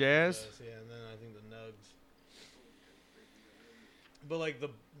 then the Jazz? Yeah, and then I think the Nugs. But like the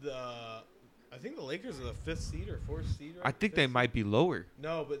I think the Lakers are the 5th seed or 4th seed. Right? I think 5th they seed? might be lower.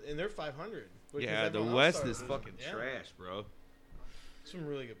 No, but and they're 500. because Yeah, the everyone else West started is losing. fucking Yeah. trash, bro. Some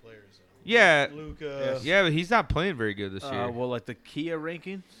really good players. Though. Yeah. Luka. Yeah, but he's not playing very good this year. Well, like the Kia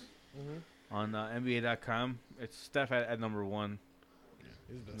rankings Mm-hmm. on NBA.com, it's Steph at number 1, He's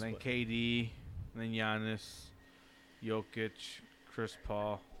the and best then player. KD, and then Giannis, Jokic, Chris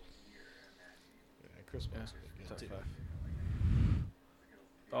Paul. Yeah, Chris Paul's Top good too. 5.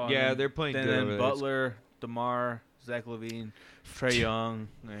 Oh, and Yeah, then- they're playing then, good Then over there. Butler, DeMar, Zach LaVine, Trae Young,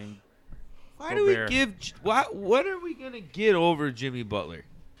 and Why do we Gobert. give? What are we gonna get over Jimmy Butler?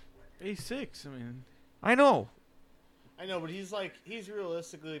 he's 6. I mean, I know I know, but he's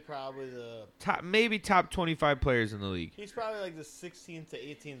realistically probably maybe top 25 players in the league. he's probably like the 16th to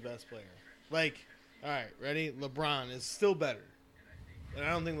 18th best player. Like, all right, ready? LeBron is still better, and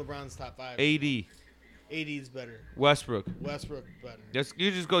I don't think LeBron's top 5. AD, AD's better. Westbrook. Westbrook better. You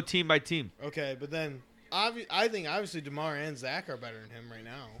just go team by team. Okay, but then I think obviously DeMar and Zach are better than him right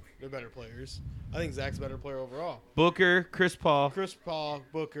now. They're better players. I think Zach's a better player overall. Booker, Chris Paul, Chris Paul,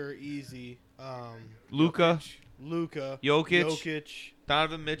 Booker, easy. Luka, Jokic,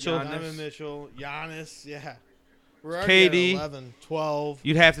 Donovan Mitchell. Donovan Mitchell, Giannis. Yeah, we're already KD. at 11, 12,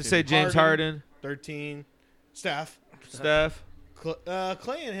 You'd have to say James Harden, 13. Steph, Steph.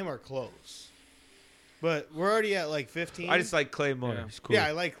 Clay, and him are close, but we're already at like 15. I just like Clay more. Yeah. He's cool. Yeah,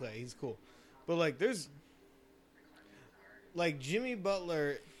 I like Clay. He's cool. But, like, there's... Like, Jimmy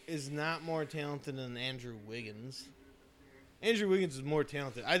Butler is not more talented than Andrew Wiggins. Andrew Wiggins is more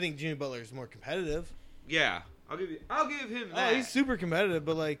talented. I think Jimmy Butler is more competitive. Yeah. I'll give him Oh, that. he's super competitive,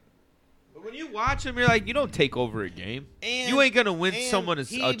 but, like... But when you watch him, you're like, you don't take over a game. And, You ain't gonna win and someone a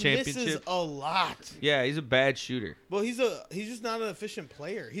he misses championship. a lot. Yeah, he's a bad shooter. Well, he's just not an efficient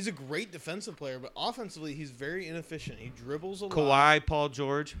player. He's a great defensive player, but offensively, he's very inefficient. He dribbles a lot. Kawhi, Paul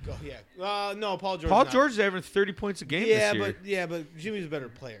George. Oh, yeah. No, Paul George. Paul not. George is averaging 30 points a game this year. but Jimmy's a better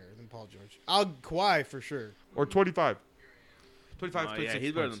player than Paul George. Kawhi for sure. Or 25. 25, yeah, 26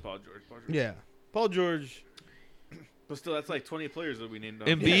 he's better points. than Paul George. Yeah, Paul George. But still, that's like 20 players that we named.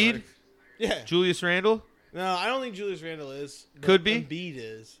 Embiid? Yeah. Julius Randle? No, I don't think Julius Randle is. but Could be. Embiid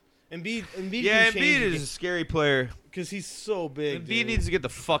is. Embiid Yeah, can change Embiid is a scary player. because he's so big. Embiid needs to get the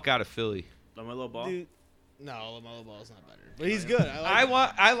fuck out of Philly. LaMelo Ball. Dude, no, LaMelo Ball's not better, but he's good.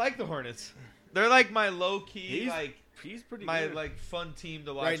 I like the Hornets. They're like my low key, He's pretty my good. like fun team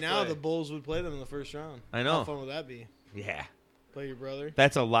to watch. right now play. the Bulls would play them in the first round. I know. How fun would that be? Yeah, Play your brother.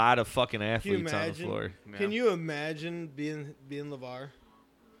 that's a lot of fucking Can you athletes on the imagine? floor. Yeah. Can you imagine being LeVar?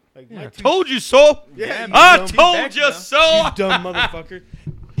 Like my two- Told you so. Yeah, you I dumb- told back you now. so. you dumb motherfucker.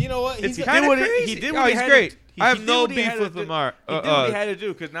 You know what? It's He's kind of what he- crazy. he did oh, what he he's had great. to- I have he no did what he beef had with to do. Lamar. He did what he had to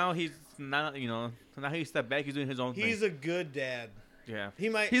do because now he's not, now he stepped back. He's doing his own he's thing. a good dad. Yeah. He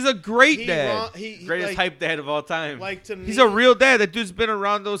might. He's a great he dad. wrong- he Greatest like, hype dad of all time. Like to me, He's a real dad. That dude's been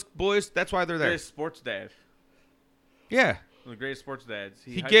around those boys. That's why they're there. greatest sports dad. Yeah. The greatest sports dads.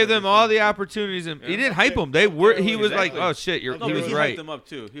 He hyped gave up them his all son. the opportunities, and he Yeah. didn't hype them. They Up were. there He with- was like, Exactly. "Oh shit, Up No, he there was he with- right." hyped them up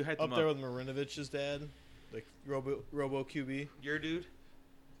too. He hyped up them there up. with Marinovich's dad, like Robo QB. Your dude,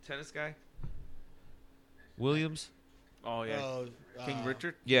 tennis guy, Williams. Oh yeah. Oh, King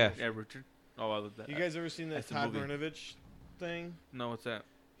Richard. Yeah. Yeah, Richard. Oh, I love that. You guys ever seen that That's the Todd movie. Marinovich thing? No, what's that?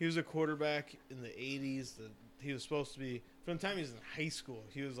 He was a quarterback in the 80s. He was supposed to be, from the time he was in high school,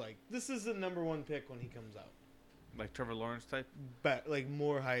 he was like, this is the number one pick when he comes out. Like Trevor Lawrence type. Like,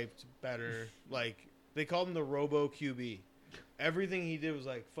 more hyped, better. Like, they called him the Robo QB. Everything he did was,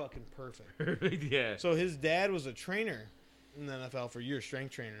 like, fucking perfect. Yeah. So his dad was a trainer in the NFL for years,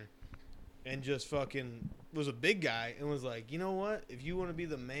 strength trainer. And just fucking was a big guy and was like, you know what? If you want to be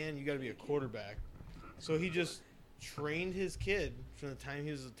the man, you got to be a quarterback. So he just trained his kid from the time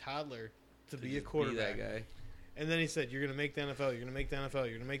he was a toddler to be a quarterback. Be that guy. And then he said, you're going to make the NFL, you're going to make the NFL,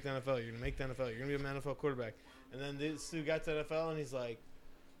 you're going to make the NFL, you're going to make the NFL, you're going to be an NFL quarterback. And then this dude got to the NFL and he's like,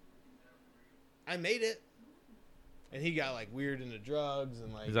 I made it. And he got like weird into drugs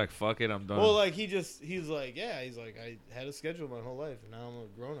and like. He's like, "Fuck it, I'm done." well, like he's like, yeah, he's like, I had a schedule my whole life and now I'm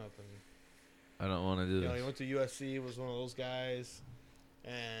a grown up. And I don't want to do you know, this. he went to USC, was one of those guys,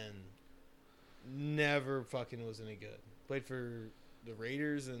 and never fucking was any good. Played for the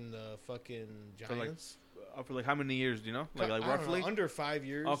Raiders and the fucking For like, Giants. for like how many years? Do you know? Like I don't roughly. know, under 5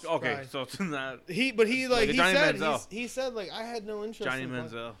 years. Okay, probably. so it's not He, but he like Like a he Johnny said Manziel. he said like I had no interest. Johnny in playing.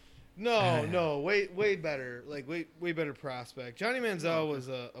 Manziel. No, way better. Like way better prospect. Johnny Manziel was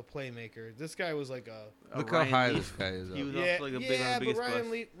a playmaker. This guy was like a Look how Ryan high Leaf. this guy is. He was yeah, also like a yeah, big, one of the but biggest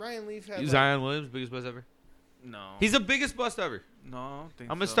Ryan bust. Leaf had like, Zion Williams, biggest bust ever. No. He's the biggest bust ever. No, I don't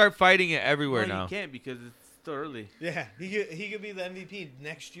think I'm gonna so. start fighting it everywhere No, now. you can't because it's still early. yeah, he could be the MVP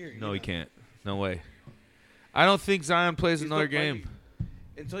next year. No, you he know? can't. No way. I don't think Zion plays He's another still playing game.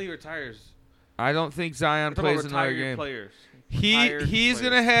 until he retires. I don't think Zion I'm talking about plays another retired game. Players. He's Retired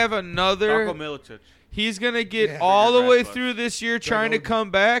gonna have another. Darko Milicic. He's gonna get Yeah. all the Bigger way grass bust. through this year trying to Drago-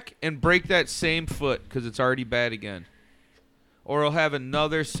 come back and break that same foot because it's already bad again, or he'll have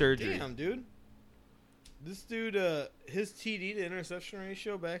another surgery. Damn, dude. This dude, his TD to interception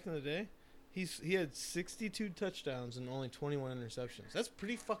ratio back in the day, he had 62 touchdowns and only 21 interceptions. That's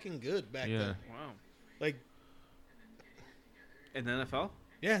pretty fucking good back Yeah. then. Wow. Like, In the NFL?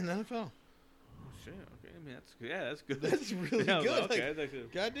 yeah, in the NFL. Oh, shit. Okay. I mean, that's good. Yeah, that's good. That's really Yeah, I was good. like, okay, Like, that's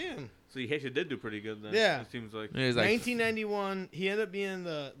good. goddamn. So he actually did do pretty good then. Yeah. It seems like. Yeah, he's like, 1991, he ended up being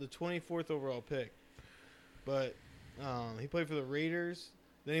the 24th overall pick. But he played for the Raiders.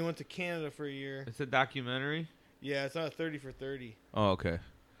 Then he went to Canada for a year. it's a documentary. Yeah, it's not a 30 for 30. Oh, okay.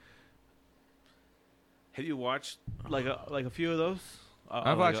 Have you watched like a few of those?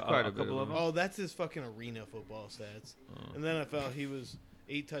 I've Like watched quite a bit couple of of them. them. Oh, that's his fucking arena football stats. Oh. In the NFL, he was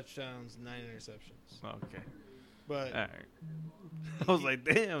 8 touchdowns, 9 interceptions. Oh, okay. But All right. I was like,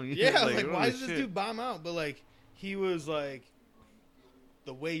 damn. yeah, I was like, why holy does this shit. dude bomb out? But like, he was like,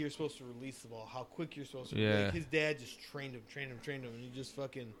 the way you're supposed to release the ball, how quick you're supposed to. Yeah. Like, his dad just trained him, and he just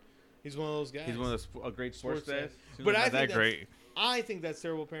fucking. He's one of those guys. He's one of the great sports Sports dads. dad. But I think that that's- great. I think that's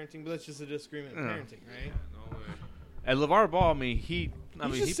terrible parenting, but that's just a disagreement in Yeah. parenting, right? No way. And LeVar Ball, I mean, he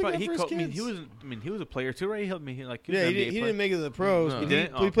just sticking up for his I mean, kids. he was a player too, right? He helped me. He was Yeah, an he NBA didn't player. make it to the pros. No. But He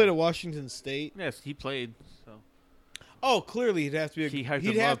didn't? he Oh, played okay. at Washington State. Yes, he played. So Oh, clearly he'd have to be. he hyped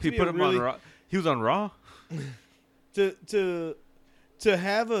he'd him have up. to He be put a him really, on Raw. He was on Raw. to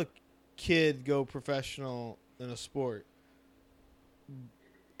have a kid go professional in a sport.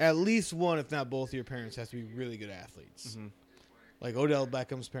 At least one, if not both, of your parents have to be really good athletes. Mm-hmm. Like Odell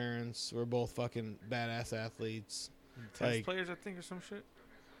Beckham's parents were both fucking badass athletes. Tennis Like- players, I think, or some shit.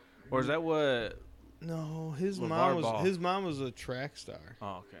 Or is that what? No, his LeVar Ball. mom was a track star,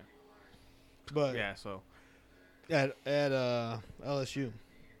 Oh, okay. but Yeah. So at LSU,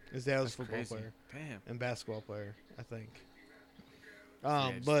 his dad was a that's football crazy. player Damn. and basketball player, I think.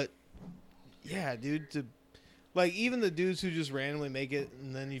 Yeah, just- But yeah, dude, to Like, even the dudes who just randomly make it,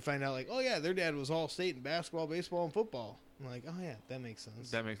 and then you find out, like, oh, yeah, their dad was all state in basketball, baseball, and football. I'm like, oh, yeah, that makes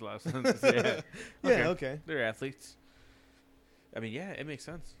sense. That makes a lot of sense. Yeah. Yeah, okay. They're athletes. I mean, yeah, it makes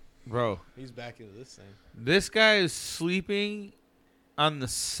sense. Bro, He's back into this thing. this guy is sleeping on the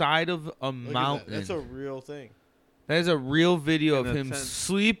side of a Look at mountain. that. That's a real thing. That is a real video In of a him sense.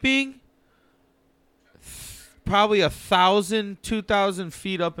 sleeping probably 1,000, 2,000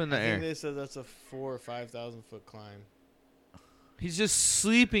 feet up in the I think air. they said that's a 4,000 or 5,000 foot climb. He's just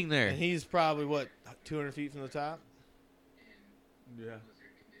sleeping there. And he's probably, what, 200 feet from the top? Yeah.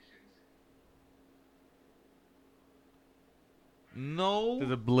 No.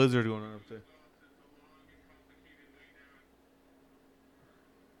 There's a blizzard going on up there.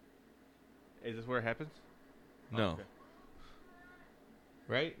 Is this where it happens? No. Oh, okay.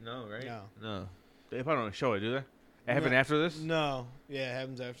 Right? No, right? No. They probably don't show it, do they? It happened No. after this? No. Yeah, it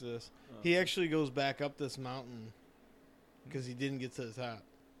happens after this. Oh. He actually goes back up this mountain because he didn't get to the top.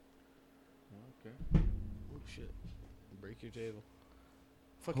 Okay. Oh, shit. Break your table.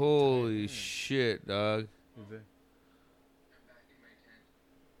 Fucking Holy tired. shit, dog. Is it?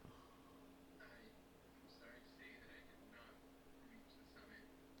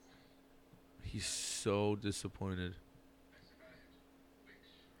 He's so disappointed.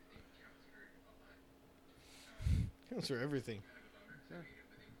 Counts for everything.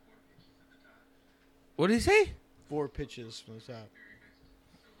 What did he say? 4 pitches from the top.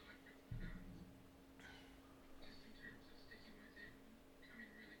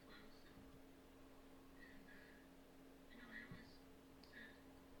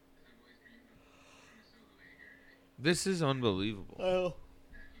 This is unbelievable. Oh.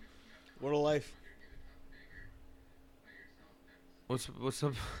 What a life. What's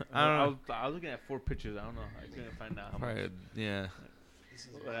up? I I don't don't know. know. I was looking at 4 pitches. I don't know. I couldn't find out how much. Probably, yeah.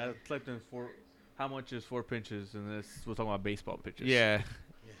 But I typed in 4. How much is 4 pitches? And this we're talking about baseball pitches. Yeah.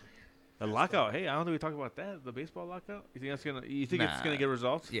 The lockout. Hey, I don't think we talked about that. The baseball lockout. You think that's gonna? You think it's Nah. gonna get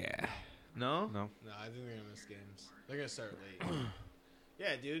results? Yeah. No? No. No, I think they're gonna miss games. They're gonna start late.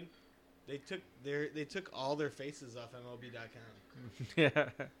 Yeah, dude. They took all their faces off MLB.com. Yeah.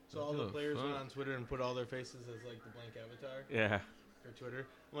 So all the What the players went fuck? on Twitter and put all their faces as like the blank avatar Yeah. for Twitter.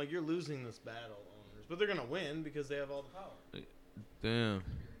 I'm like, you're losing this battle, owners, but they're gonna win because they have all the power. Damn.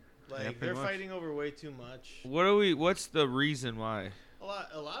 Like pretty they're much. fighting over way too much. What's the reason why? A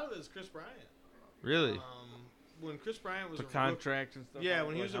lot of it is Chris Bryant. Really? When Chris Bryant was The a contract and stuff. yeah, how-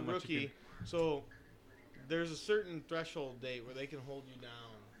 when he like was how a much you rookie, so there's a certain threshold date where they can hold you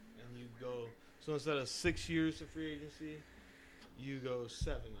down, and you go. So instead of 6 years of free agency, you go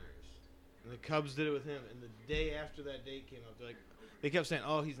 7 years. And the Cubs did it with him, and the day after that date came up, they kept saying,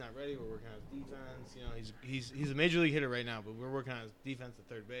 "Oh, he's not ready. We're working on his defense. You know, he's a major league hitter right now, but we're working on his defense at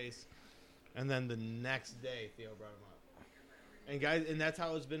third base." And then the next day, Theo brought him up, and that's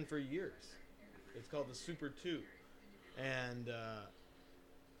how it's been for years. It's called the Super 2. And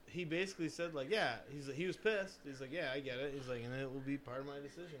he basically said, like, yeah, he was pissed. He's like, yeah, I get it. He's like, and it will be part of my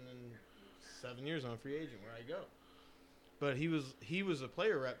decision in 7 years on a free agent where I go. But he was a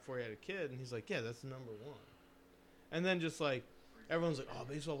player rep before he had a kid, and he's like, yeah, that's number one. And then just like everyone's like, oh,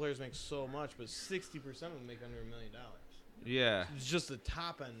 baseball players make so much, but 60% of them make under $1 million. Yeah. It's just the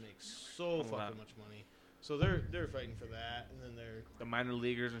top end makes so A fucking lot. much money. So they're fighting for that, and then they're The minor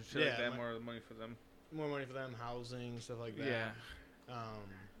leaguers and shit Yeah, like that. mi- More money for them. more money for them, housing, stuff like that. Yeah.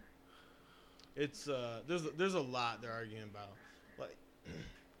 It's there's a lot they're arguing about, like,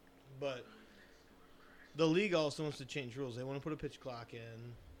 but the league also wants to change rules. They want to put a pitch clock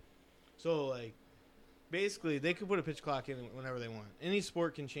in, so like basically they could put a pitch clock in whenever they want. Any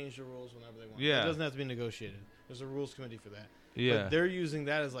sport can change the rules whenever they want. Yeah. It doesn't have to be negotiated. There's a rules committee for that. Yeah. But they're using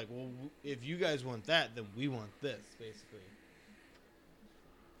that as like, well, if you guys want that, then we want this, basically.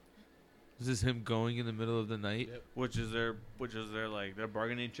 This is him going in the middle of the night. Yep. Which is their like their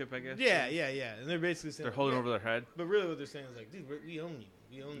bargaining chip, I guess. Yeah. And they're basically saying They're like, holding yeah. over their head. But really, what they're saying is like, dude, we own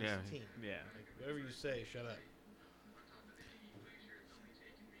you. We own Yeah. this team. Yeah. Like, whatever you say, shut up.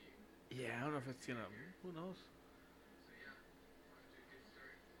 Yeah. I don't know if it's gonna. Who knows?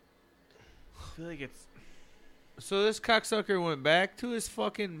 I feel like it's. So this cocksucker went back to his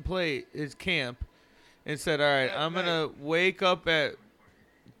fucking his camp, and said, "All right, At I'm gonna wake up at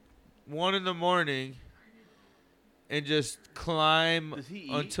 1 a.m. and just climb Does he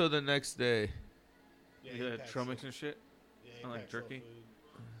eat? until the next day." Yeah, Yeah, he packs trail up- mix and shit. yeah, he I like packs up jerky.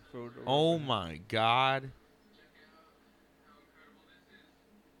 food. Food or Oh whatever. my god,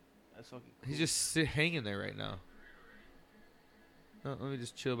 That's fucking. he's just hanging there right now. No, let me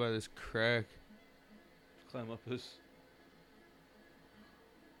just chill by this crack. Climb up his.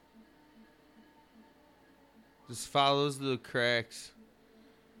 Just follows the cracks.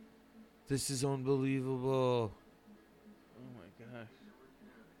 This is unbelievable. Oh my gosh.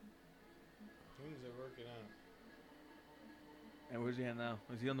 Things are working out. And where's he at now?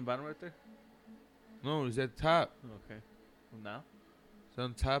 Is he on the bottom right there? No, he's at the top. Okay. Well, now? He's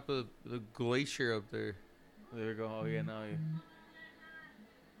on top of the glacier up there. There we go. Oh yeah, now you.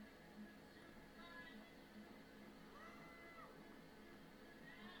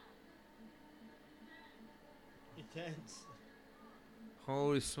 Intense.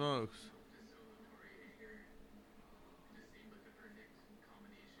 Holy smokes.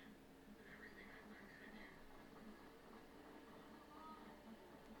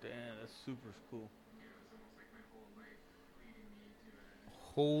 Damn, that's super cool.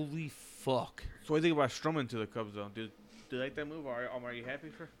 Holy fuck. So what do you think about Stroman to the Cubs, though? Do you like that move? Or are you happy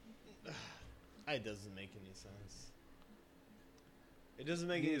for? It doesn't make any sense. It doesn't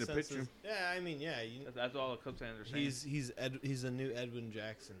make You any need a sense. pitcher. Yeah, I mean, yeah. That's all the Cubs fans are saying. He's a new Edwin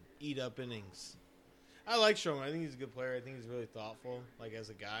Jackson. Eat up innings. I like Stroman. I think he's a good player. I think he's really thoughtful. Like as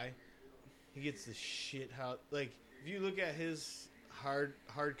a guy, he gets the shit how. Like if you look at his hard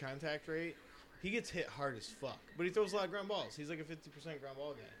contact rate, he gets hit hard as fuck. But he throws a lot of ground balls. He's like a 50% ground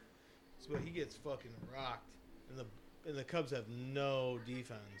ball guy. So he gets fucking rocked. And the Cubs have no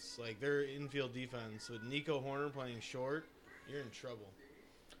defense. Like their infield defense with Nico Horner playing short, you're in trouble.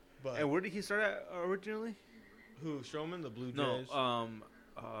 But And where did he start at originally? who? Stroman, the Blue No, Jays. Horner.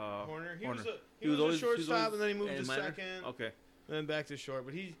 Horner. He was He was always a shortstop, always and then he moved to minor? second, Okay. and then back to short.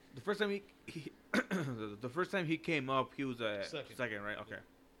 But he The first time he the first time he came up, he was at Second. right? Okay.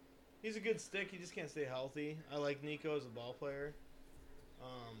 he's a good stick. He just can't stay healthy. I like Nico as a ball player.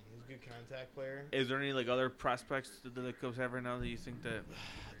 He's a good contact player. Is there any like other prospects that the Cubs have right now that you think that?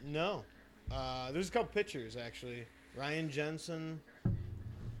 No, there's a couple pitchers actually. Ryan Jensen.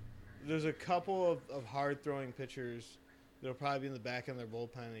 There's a couple of hard throwing pitchers that'll probably be in the back end of their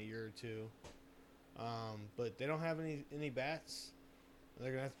bullpen in a year or two. But they don't have any bats.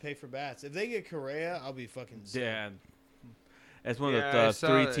 They're gonna have to pay for bats. If they get Correa, I'll be fucking sick. Yeah. That's one Yeah, I of the saw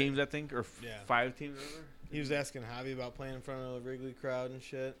three that. teams, I think, or Yeah. 5 teams. Or whatever. He was asking Javi about playing in front of the Wrigley crowd and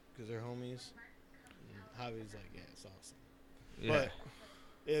shit because they're homies. And Javi's like, "Yeah, it's awesome." Yeah. But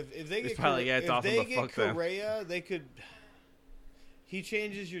if they He's get probably like, "Yeah, it's if awesome, they but get fuck them." Correa, they could. He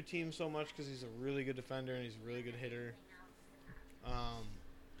changes your team so much because he's a really good defender and he's a really good hitter.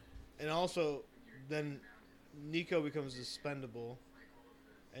 And also, then Nico becomes expendable,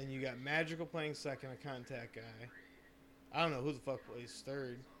 and you got Magical playing second, a contact guy. I don't know who the fuck plays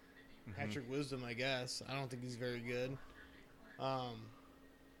third. Patrick Wisdom, I guess. I don't think he's very good. And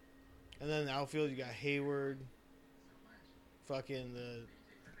then the outfield, you got Hayward, fucking the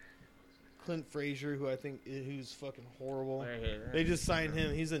Clint Frazier, who I think who's fucking horrible. They just signed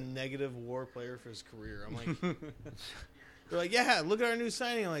him. He's a negative WAR player for his career. I'm like, they're like, yeah, look at our new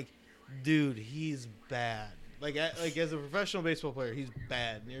signing. I'm like, dude, he's bad. Like as a professional baseball player, he's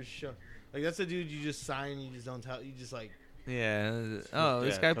bad. And you're show, like that's a dude you just sign. You just don't tell. You just like, Yeah. Oh,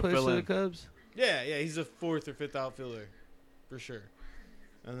 this Yeah, guy to plays fill for the in. Cubs? yeah, he's a 4th or 5th outfielder, for sure.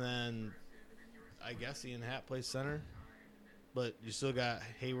 And then I guess Ian Happ plays center, but you still got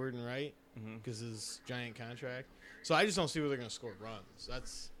Hayward and Wright because his giant contract. So I just don't see where they're gonna score runs.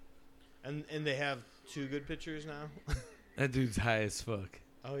 That's and they have 2 good pitchers now. That dude's high as fuck.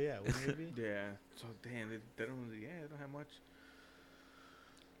 Oh yeah, wouldn't it be? Yeah. So damn, they don't. Yeah, they don't have much.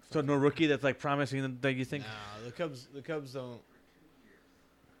 So no rookie that's like promising that you think. No, the Cubs don't.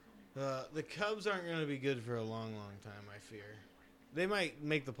 The Cubs aren't going to be good for a long, long time. I fear they might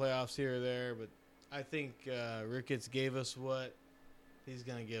make the playoffs here or there, but I think Ricketts gave us what he's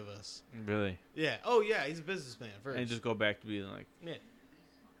going to give us. Really? Yeah. Oh yeah, he's a businessman first. And just go back to being like. yeah.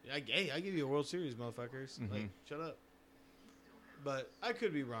 Hey, I give you a World Series, motherfuckers. Like, shut up. But I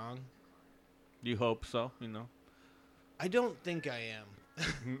could be wrong. You hope so, you know. I don't think I am.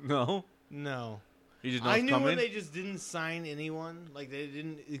 No. No. You just know I it's knew coming. when they just didn't sign anyone, like they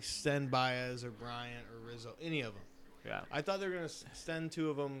didn't extend Baez or Bryant or Rizzo, any of them. Yeah. I thought they were gonna extend 2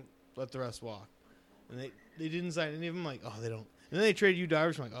 of them, let the rest walk, and they didn't sign any of them. Like, oh, they don't. And then they trade you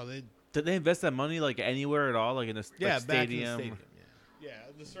Darvish. I'm like, oh, they Did they invest that money like anywhere at all, like in a yeah, like, back in the stadium? stadium. Yeah,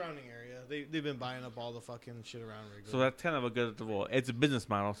 the surrounding area. They've been buying up all the fucking shit around Wrigley. So that's kind of a good. Well, it's a business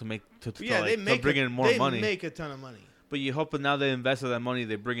model to make to yeah, they like, make to bring in more money. They make a ton of money. But you hope that now they invested that money,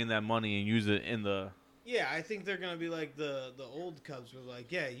 they bring in that money and use it in the. Yeah, I think they're gonna be like the old Cubs were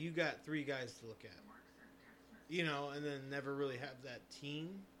like, yeah, you got 3 guys to look at, you know, and then never really have that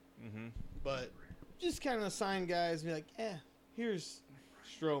team, but just kind of sign guys and be like, yeah, here's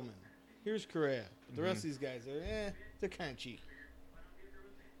Stroman, here's Correa, but the rest of these guys are they're kind of cheap.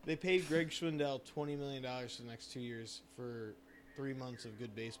 They paid Greg Schwindel $20 million for the next 2 years for 3 months of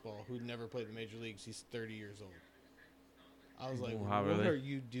good baseball. Who'd never played the major leagues. He's 30 years old. I was like, Wow, what really? are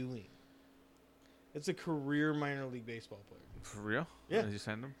you doing? It's a career minor league baseball player. For real? Yeah. Did you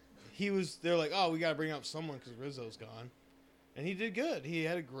send him? They're like, oh, we got to bring up someone because Rizzo's gone. And he did good. He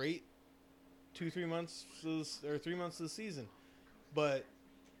had a great 3 months of the season. But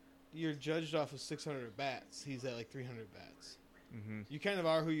you're judged off of 600 bats. He's at like 300 bats. Mm-hmm. You kind of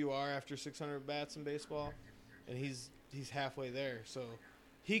are who you are after 600 bats in baseball. And he's halfway there. So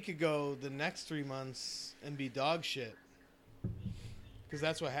he could go the next 3 months and be dog shit. Because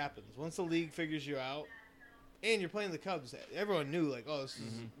that's what happens. Once the league figures you out, and you're playing the Cubs, everyone knew, like, oh,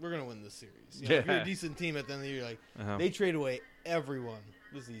 we're going to win this series. You know, if you're a decent team at the end of the year, like, they trade away everyone.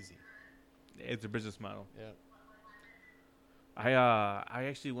 This is easy. It's a business model. Yeah. I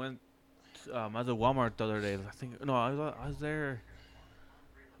actually went I was at Walmart the other day. I think no, I was there.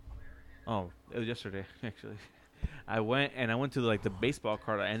 Oh, it was yesterday actually. I went to like the baseball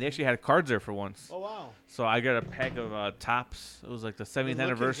card, and they actually had cards there for once. Oh wow! So I got a pack of Topps. It was like the 70th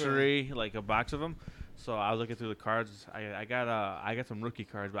anniversary, like a box of them. So I was looking through the cards. I got some rookie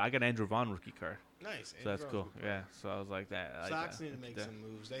cards, but I got an Andrew Vaughn rookie card. Nice. So that's cool. Yeah. So I was like that. I like Sox that. need to make some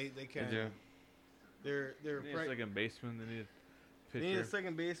moves. They kind do. of. They're They need a second baseman. They need a pitcher. They need a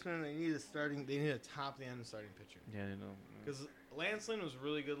second baseman. They need a starting. They need a top the end starting pitcher. Yeah, you know. Because Lance Lynn was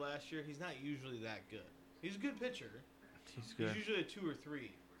really good last year. He's not usually that good. He's a good pitcher. He's good. He's usually a 2 or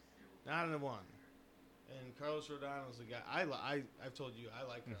 3, not a 1. And Carlos Rodon was the guy. I've told you I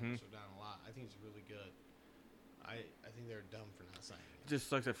like Carlos Rodon a lot. I think he's really good. I think they're dumb for not signing him. Just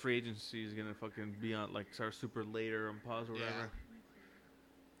sucks that free agency is gonna fucking be on like start super later on pause or whatever.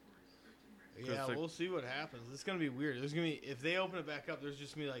 Yeah, like, we'll see what happens. It's gonna be weird. There's gonna be if they open it back up. There's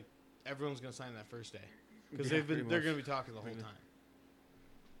just gonna be like everyone's gonna sign that first day because they're gonna be talking the whole time.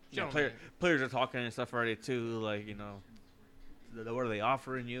 Yeah, players are talking and stuff already too. Like, you know, what are they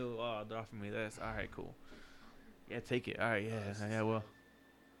offering you? Oh, they're offering me this. All right, cool. Yeah, take it. All right, yeah, well.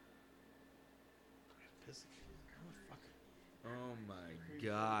 Oh my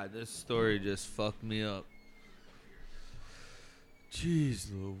God, this story just fucked me up. Jeez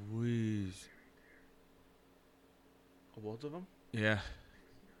Louise. Both of them? Yeah.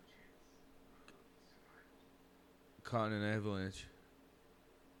 Caught in an avalanche.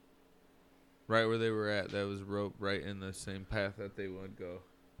 Right where they were at, that was rope right in the same path that they would go.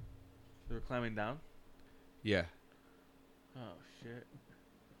 They were climbing down? Yeah. Oh, shit.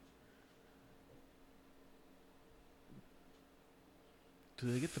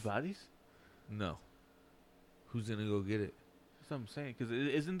 Do they get the bodies? No. Who's gonna go get it? That's what I'm saying. Because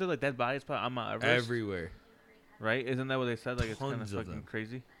isn't there like dead bodies on Mount Everest? Everywhere. Right? Isn't that what they said? Like it's kind of Tons of fucking them.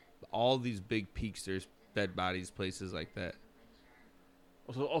 crazy. All these big peaks, there's dead bodies, places like that.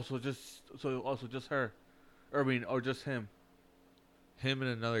 Also just her, or just him. Him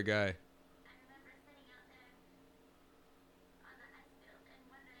and another guy.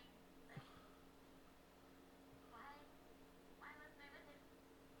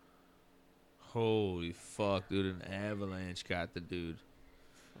 Holy fuck, dude! An avalanche got the dude.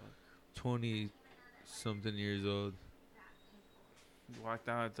 20-something years old. Walked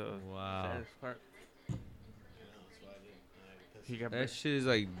down at the Wow. saddest part. He got That shit is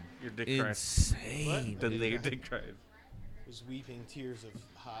like your dick cries. insane. The dude. your dick cries. Was weeping tears of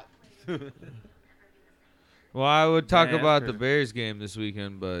hot. Well, I would talk Yeah, about that's the crazy. Bears game this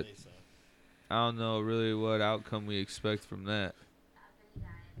weekend, but They suck. I don't know really what outcome we expect from that.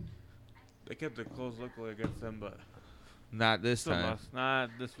 They kept it close locally against them, but Not this still time. lost. Not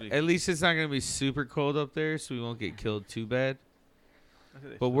this week. At least it's not gonna be super cold up there, so we won't get killed too bad. I think they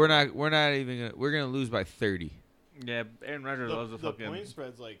But still- we're not even gonna. We're gonna lose by 30. Yeah, Aaron Rodgers loves the The fucking. point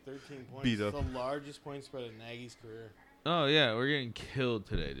spread's like 13 points. beat It's up. the largest point spread in Nagy's career. Oh yeah, we're getting killed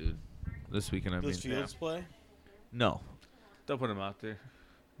today, dude. This weekend, I mean. Does Fields play? No, Don't put him out there.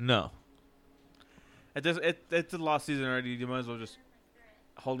 no. It's a lost season already. You might as well just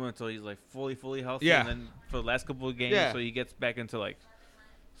hold him until he's like fully healthy. Yeah. And then for the last couple of games, Yeah. so he gets back into like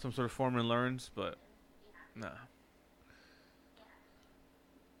some sort of form and learns. But nah.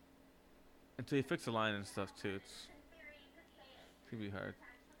 Until you fix the line and stuff too, it's gonna be hard.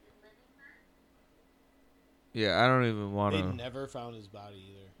 Yeah, I don't even want They to. never found his body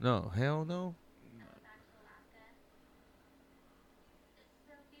either. No, hell no.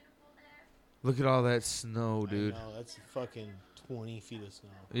 Look at all that snow, dude. I know, that's fucking 20 feet of snow.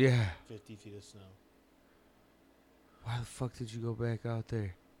 Yeah. 50 feet of snow. Why the fuck did you go back out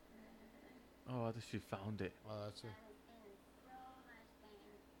there? Oh, I thought she found it. Wow, that's a,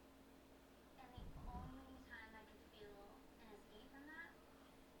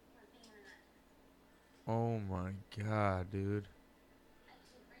 Oh my god, dude.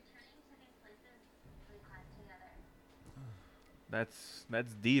 That's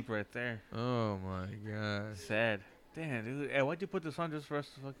deep right there. Oh my god. Sad. Damn, dude. Hey, why'd you put this on just for us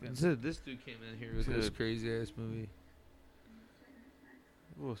to fucking? This dude came in here with this Dude. crazy ass movie.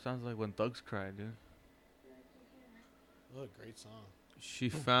 Ooh, sounds like when thugs cry, dude. What a great song. She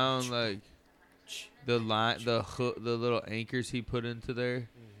found like the line, the hook, the little anchors he put into there.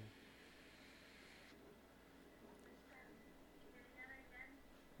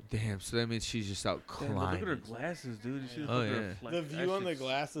 Damn, so that means she's just out Damn, but climbing. look at her glasses, dude. She Oh, look at her yeah. reflect- The that view on the shit's-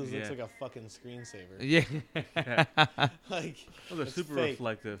 glasses looks yeah. like a fucking screensaver. Yeah. Like, Oh, they're it's super fake.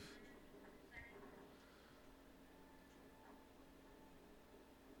 reflective.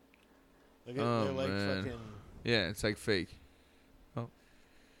 Look at, Oh, they're like man. fucking. Yeah, it's like fake. Oh.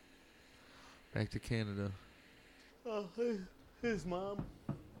 Back to Canada. Oh, his mom.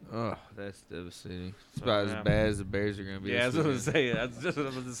 Oh, that's devastating. It's So, about yeah. as bad as the Bears are going to be. Yeah, I this was gonna weekend. say. That's just what I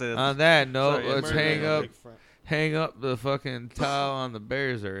was gonna say. On that note, Sorry, let's Murray hang Murray. up Big friend. hang up the fucking towel on the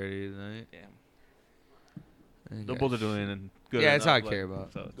Bears already tonight. Yeah. Okay. The Bulls are doing and good. Yeah, it's all I enough, care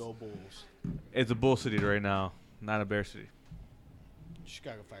about. So Go Bulls. it's a Bull city right now, not a Bear city.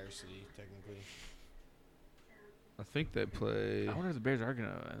 Chicago Fire City, technically. I think they play. I wonder if the Bears are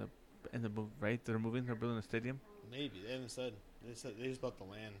gonna end up right. They're moving. They're building a stadium. Maybe they haven't said. They just bought the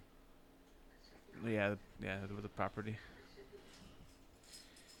land. Yeah, with the property.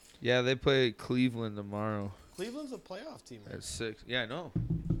 Yeah, they play Cleveland tomorrow Cleveland's a playoff team. at 6. Yeah, I know.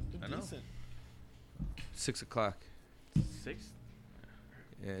 They're I know. decent. 6 o'clock. 6.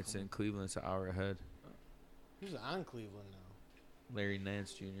 Yeah, it's in Cleveland. It's an hour ahead. Who's on Cleveland now? Larry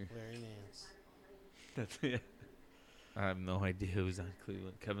Nance Jr. Larry Nance. That's yeah. I have no idea who's on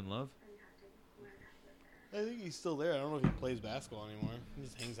Cleveland. Kevin Love? I think he's still there. I don't know if he plays basketball anymore. He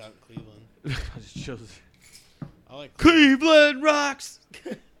just hangs out in Cleveland. I just chose. I like Cleveland rocks!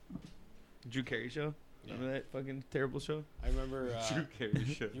 Drew Carey show? Yeah. Remember that fucking terrible show? I remember. Drew Carey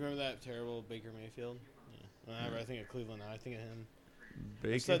show. You remember that terrible Baker Mayfield? Yeah. Whenever I think of Cleveland now, I think of him.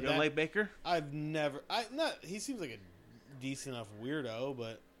 Baker? said You that- don't like Baker? I've never. He seems like a decent enough weirdo,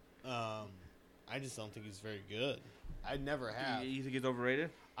 but I just don't think he's very good. I never have. You think he's overrated?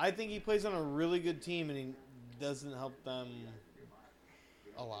 I think he plays on a really good team, and he doesn't help them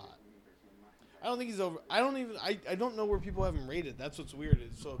a lot. I don't think he's over. I don't know where people have him rated. That's what's weird.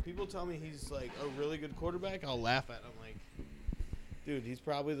 So if people tell me he's like a really good quarterback, I'll laugh at him. Like, dude, he's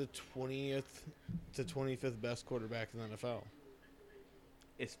probably the 20th to 25th best quarterback in the NFL.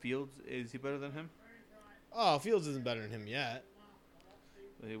 Is Fields? Is he better than him? Oh, Fields isn't better than him yet.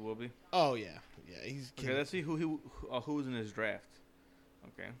 He will be. Oh yeah, he's. Okay, let's see who was in his draft.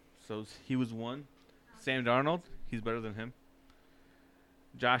 Okay, so he was 1. Sam Darnold, he's better than him.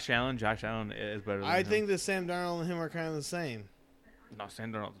 Josh Allen is better than him. I think that Sam Darnold and him are kind of the same. No,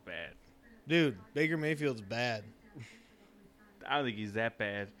 Sam Darnold's bad. Dude, Baker Mayfield's bad. I don't think he's that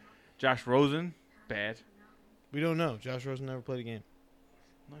bad. Josh Rosen, bad. We don't know. Josh Rosen never played a game.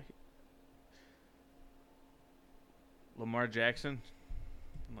 No, Lamar Jackson.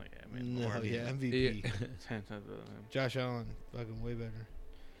 No, yeah, man. No, Lamar yeah, Jackson. MVP. 10 times better than him. Josh Allen, fucking way better.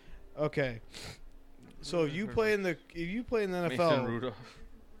 Okay, so if you play in the Mason NFL Rudolph.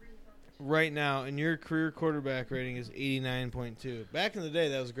 right now, and your career quarterback rating is 89.2. Back in the day,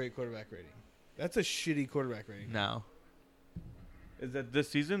 that was a great quarterback rating. That's a shitty quarterback rating. Now. Is that this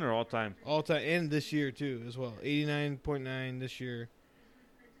season or all time? All time, and this year too, as well. 89.9 this year.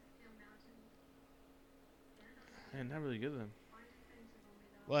 Man, not really good then.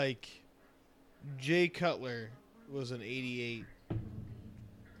 Like, Jay Cutler was an 88.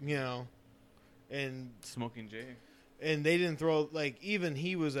 You know, and Smoking Jay. they didn't throw, like, even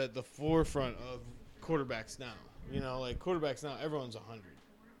he was at the forefront of quarterbacks now. You know, like, quarterbacks now, everyone's 100.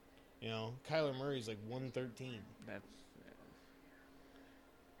 You know, Kyler Murray's like 113. That's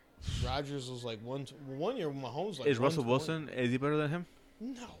Rodgers was like one year. Mahomes like is Russell 120. Wilson? Is he better than him?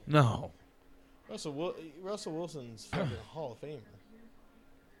 No, No. Russell Wilson's fucking Hall of Famer.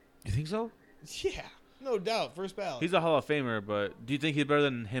 You think so? Yeah, no doubt, first ballot. He's a Hall of Famer, but do you think he's better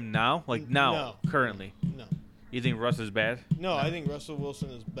than him now? Like now, No. currently? no, You think Russ is bad? no. I think Russell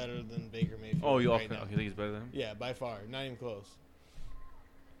Wilson is better than Baker Mayfield. Oh, you right okay, now. you think he's better than him? Yeah, by far, not even close.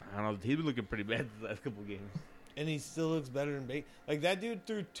 I don't know. He's been looking pretty bad the last couple games. And he still looks better than Baker. Like, that dude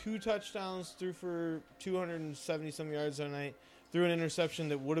threw 2 touchdowns, threw for 270 some yards that night, threw an interception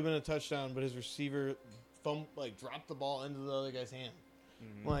that would have been a touchdown, but his receiver dropped the ball into the other guy's hand.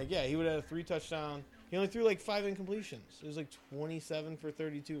 Mm-hmm. Like, yeah, he would have had a 3 touchdown. He only threw like 5 incompletions. It was like 27 for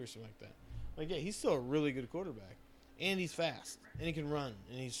 32 or something like that. Like, yeah, he's still a really good quarterback. and he's fast, and he can run,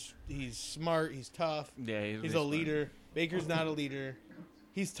 and he's smart, he's tough, Yeah, he's really a smart. leader. Baker's not a leader.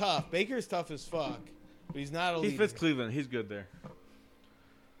 He's tough. Baker's tough as fuck, but he's not a He leader. fits Cleveland. He's good there.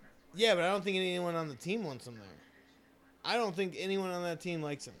 Yeah, but I don't think anyone on the team wants him there. I don't think anyone on that team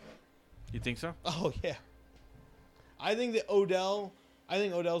likes him. You think so? Oh yeah. I think Odell's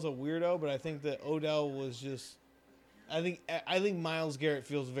a weirdo, but I think that Odell was just. I think Myles Garrett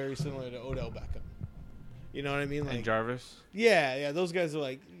feels very similar to Odell Beckham. You know what I mean? And Like, Jarvis. yeah. Those guys are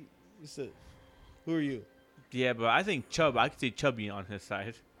like, who are you? Yeah, but I think Chubb. I could see Chubby on his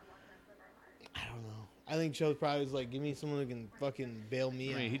side. I don't know. I think Chubb probably was like, give me someone who can fucking bail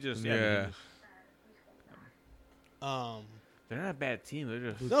me I mean, out. he just Yeah. They're not a bad team.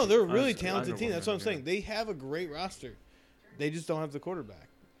 They're just No, they're a really Underwhelming, talented team. That's what I'm yeah. saying. They have a great roster. They just don't have the quarterback.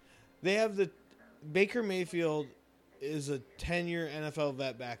 They have Baker Mayfield is a 10-year NFL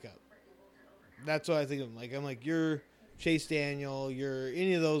vet backup. That's what I think of him. Like, I'm like, you're Chase Daniel, you're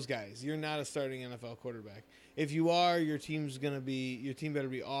any of those guys. You're not a starting NFL quarterback. If you are, your team better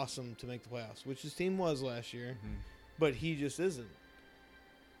be awesome to make the playoffs, which his team was last year, but he just isn't.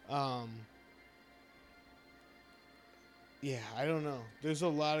 Yeah, I don't know. There's a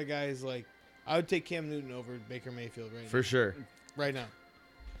lot of guys like I would take Cam Newton over Baker Mayfield For sure. right now.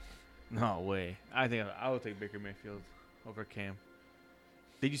 No way. I think I would take Baker Mayfield over Cam.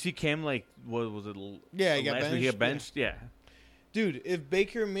 Did you see Cam, like, what was it? Yeah, he got last week he got benched, benched? Yeah. Dude, if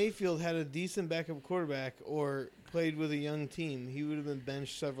Baker Mayfield had a decent backup quarterback or played with a young team, he would have been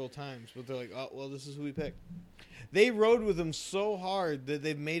benched several times. But they're like, oh, well, this is who we picked. They rode with him so hard that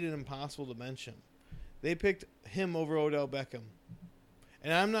they've made it impossible to bench him. They picked him over Odell Beckham.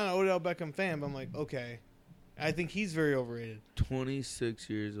 And I'm not an Odell Beckham fan, but I'm like, okay. I think he's very overrated. 26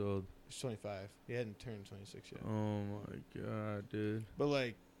 years old. He's 25. He hadn't turned 26 yet. Oh my god, dude. But,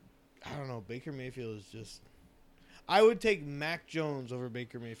 like, I don't know. Baker Mayfield is just... I would take Mac Jones over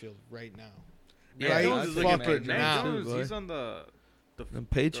Baker Mayfield right now. Yeah, Right Jones is looking fucking at Mac now. Jones, boy. he's on the Them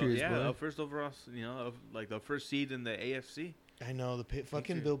Patriots, yeah, boy. the first overall, like the first seed in the AFC. I know.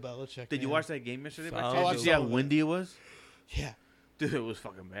 Fucking Bill Belichick. Did you man. watch that game yesterday? by Found chance? him. Did you see how Oh, I saw that. windy it was? Yeah. Dude, it was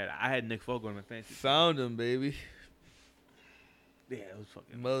fucking bad. I had Nick Fogle in my fantasy. Found him, baby. Yeah, it was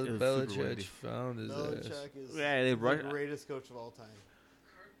fucking. it was super Belichick windy. found his ass. Belichick is Yeah, they the rushed- greatest coach of all time.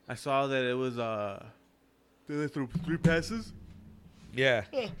 I saw that it was they threw 3 passes. Yeah.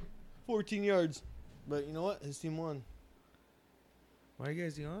 14 yards. But you know what? His team won. Why are you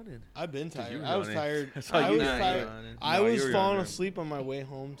guys yawning? I've been 'Cause you tired. were I was yawning. tired. I saw I you was not tired. yawning. I No, you was were falling yawning. asleep on my way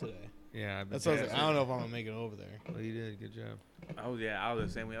home today. Yeah, I've been That's what I was like. tired. I don't know if I'm gonna make it over there. Well, you did. Good job. I was the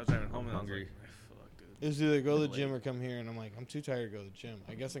same way. I was driving home and Hungry. I was like, fuck, dude. It was either go to the Late. gym or come here, and I'm like, I'm too tired to go to the gym.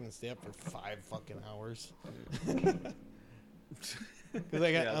 I guess I can stay up for 5 fucking hours. Because I'm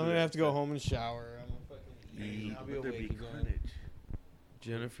gonna have to go home and shower. I'm gonna fucking eat. I'll be Let there awake be again. carnage.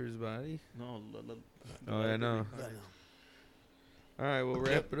 Jennifer's body. No, Oh, I know. I know. All right, we'll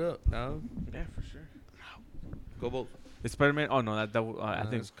wrap it up now. Yeah, for sure. Go both. Is Spider-Man? Oh no, I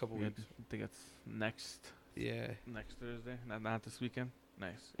think it's a couple weeks. I think it's next Yeah. Thursday, not this weekend.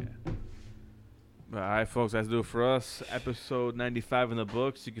 Nice, yeah. All right, folks, that's do it for us. Episode 95 in the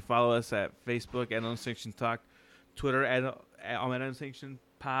books. You can follow us at Facebook at Unsanctioned Talk, Twitter at Unsanctioned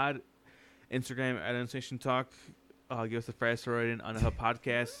Pod, Instagram at Unsanctioned Talk. Give us a 5-star rating on the Hub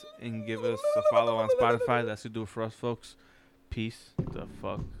Podcast and give us a follow on Spotify. That's to do it for us, folks. Peace the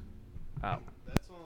fuck out.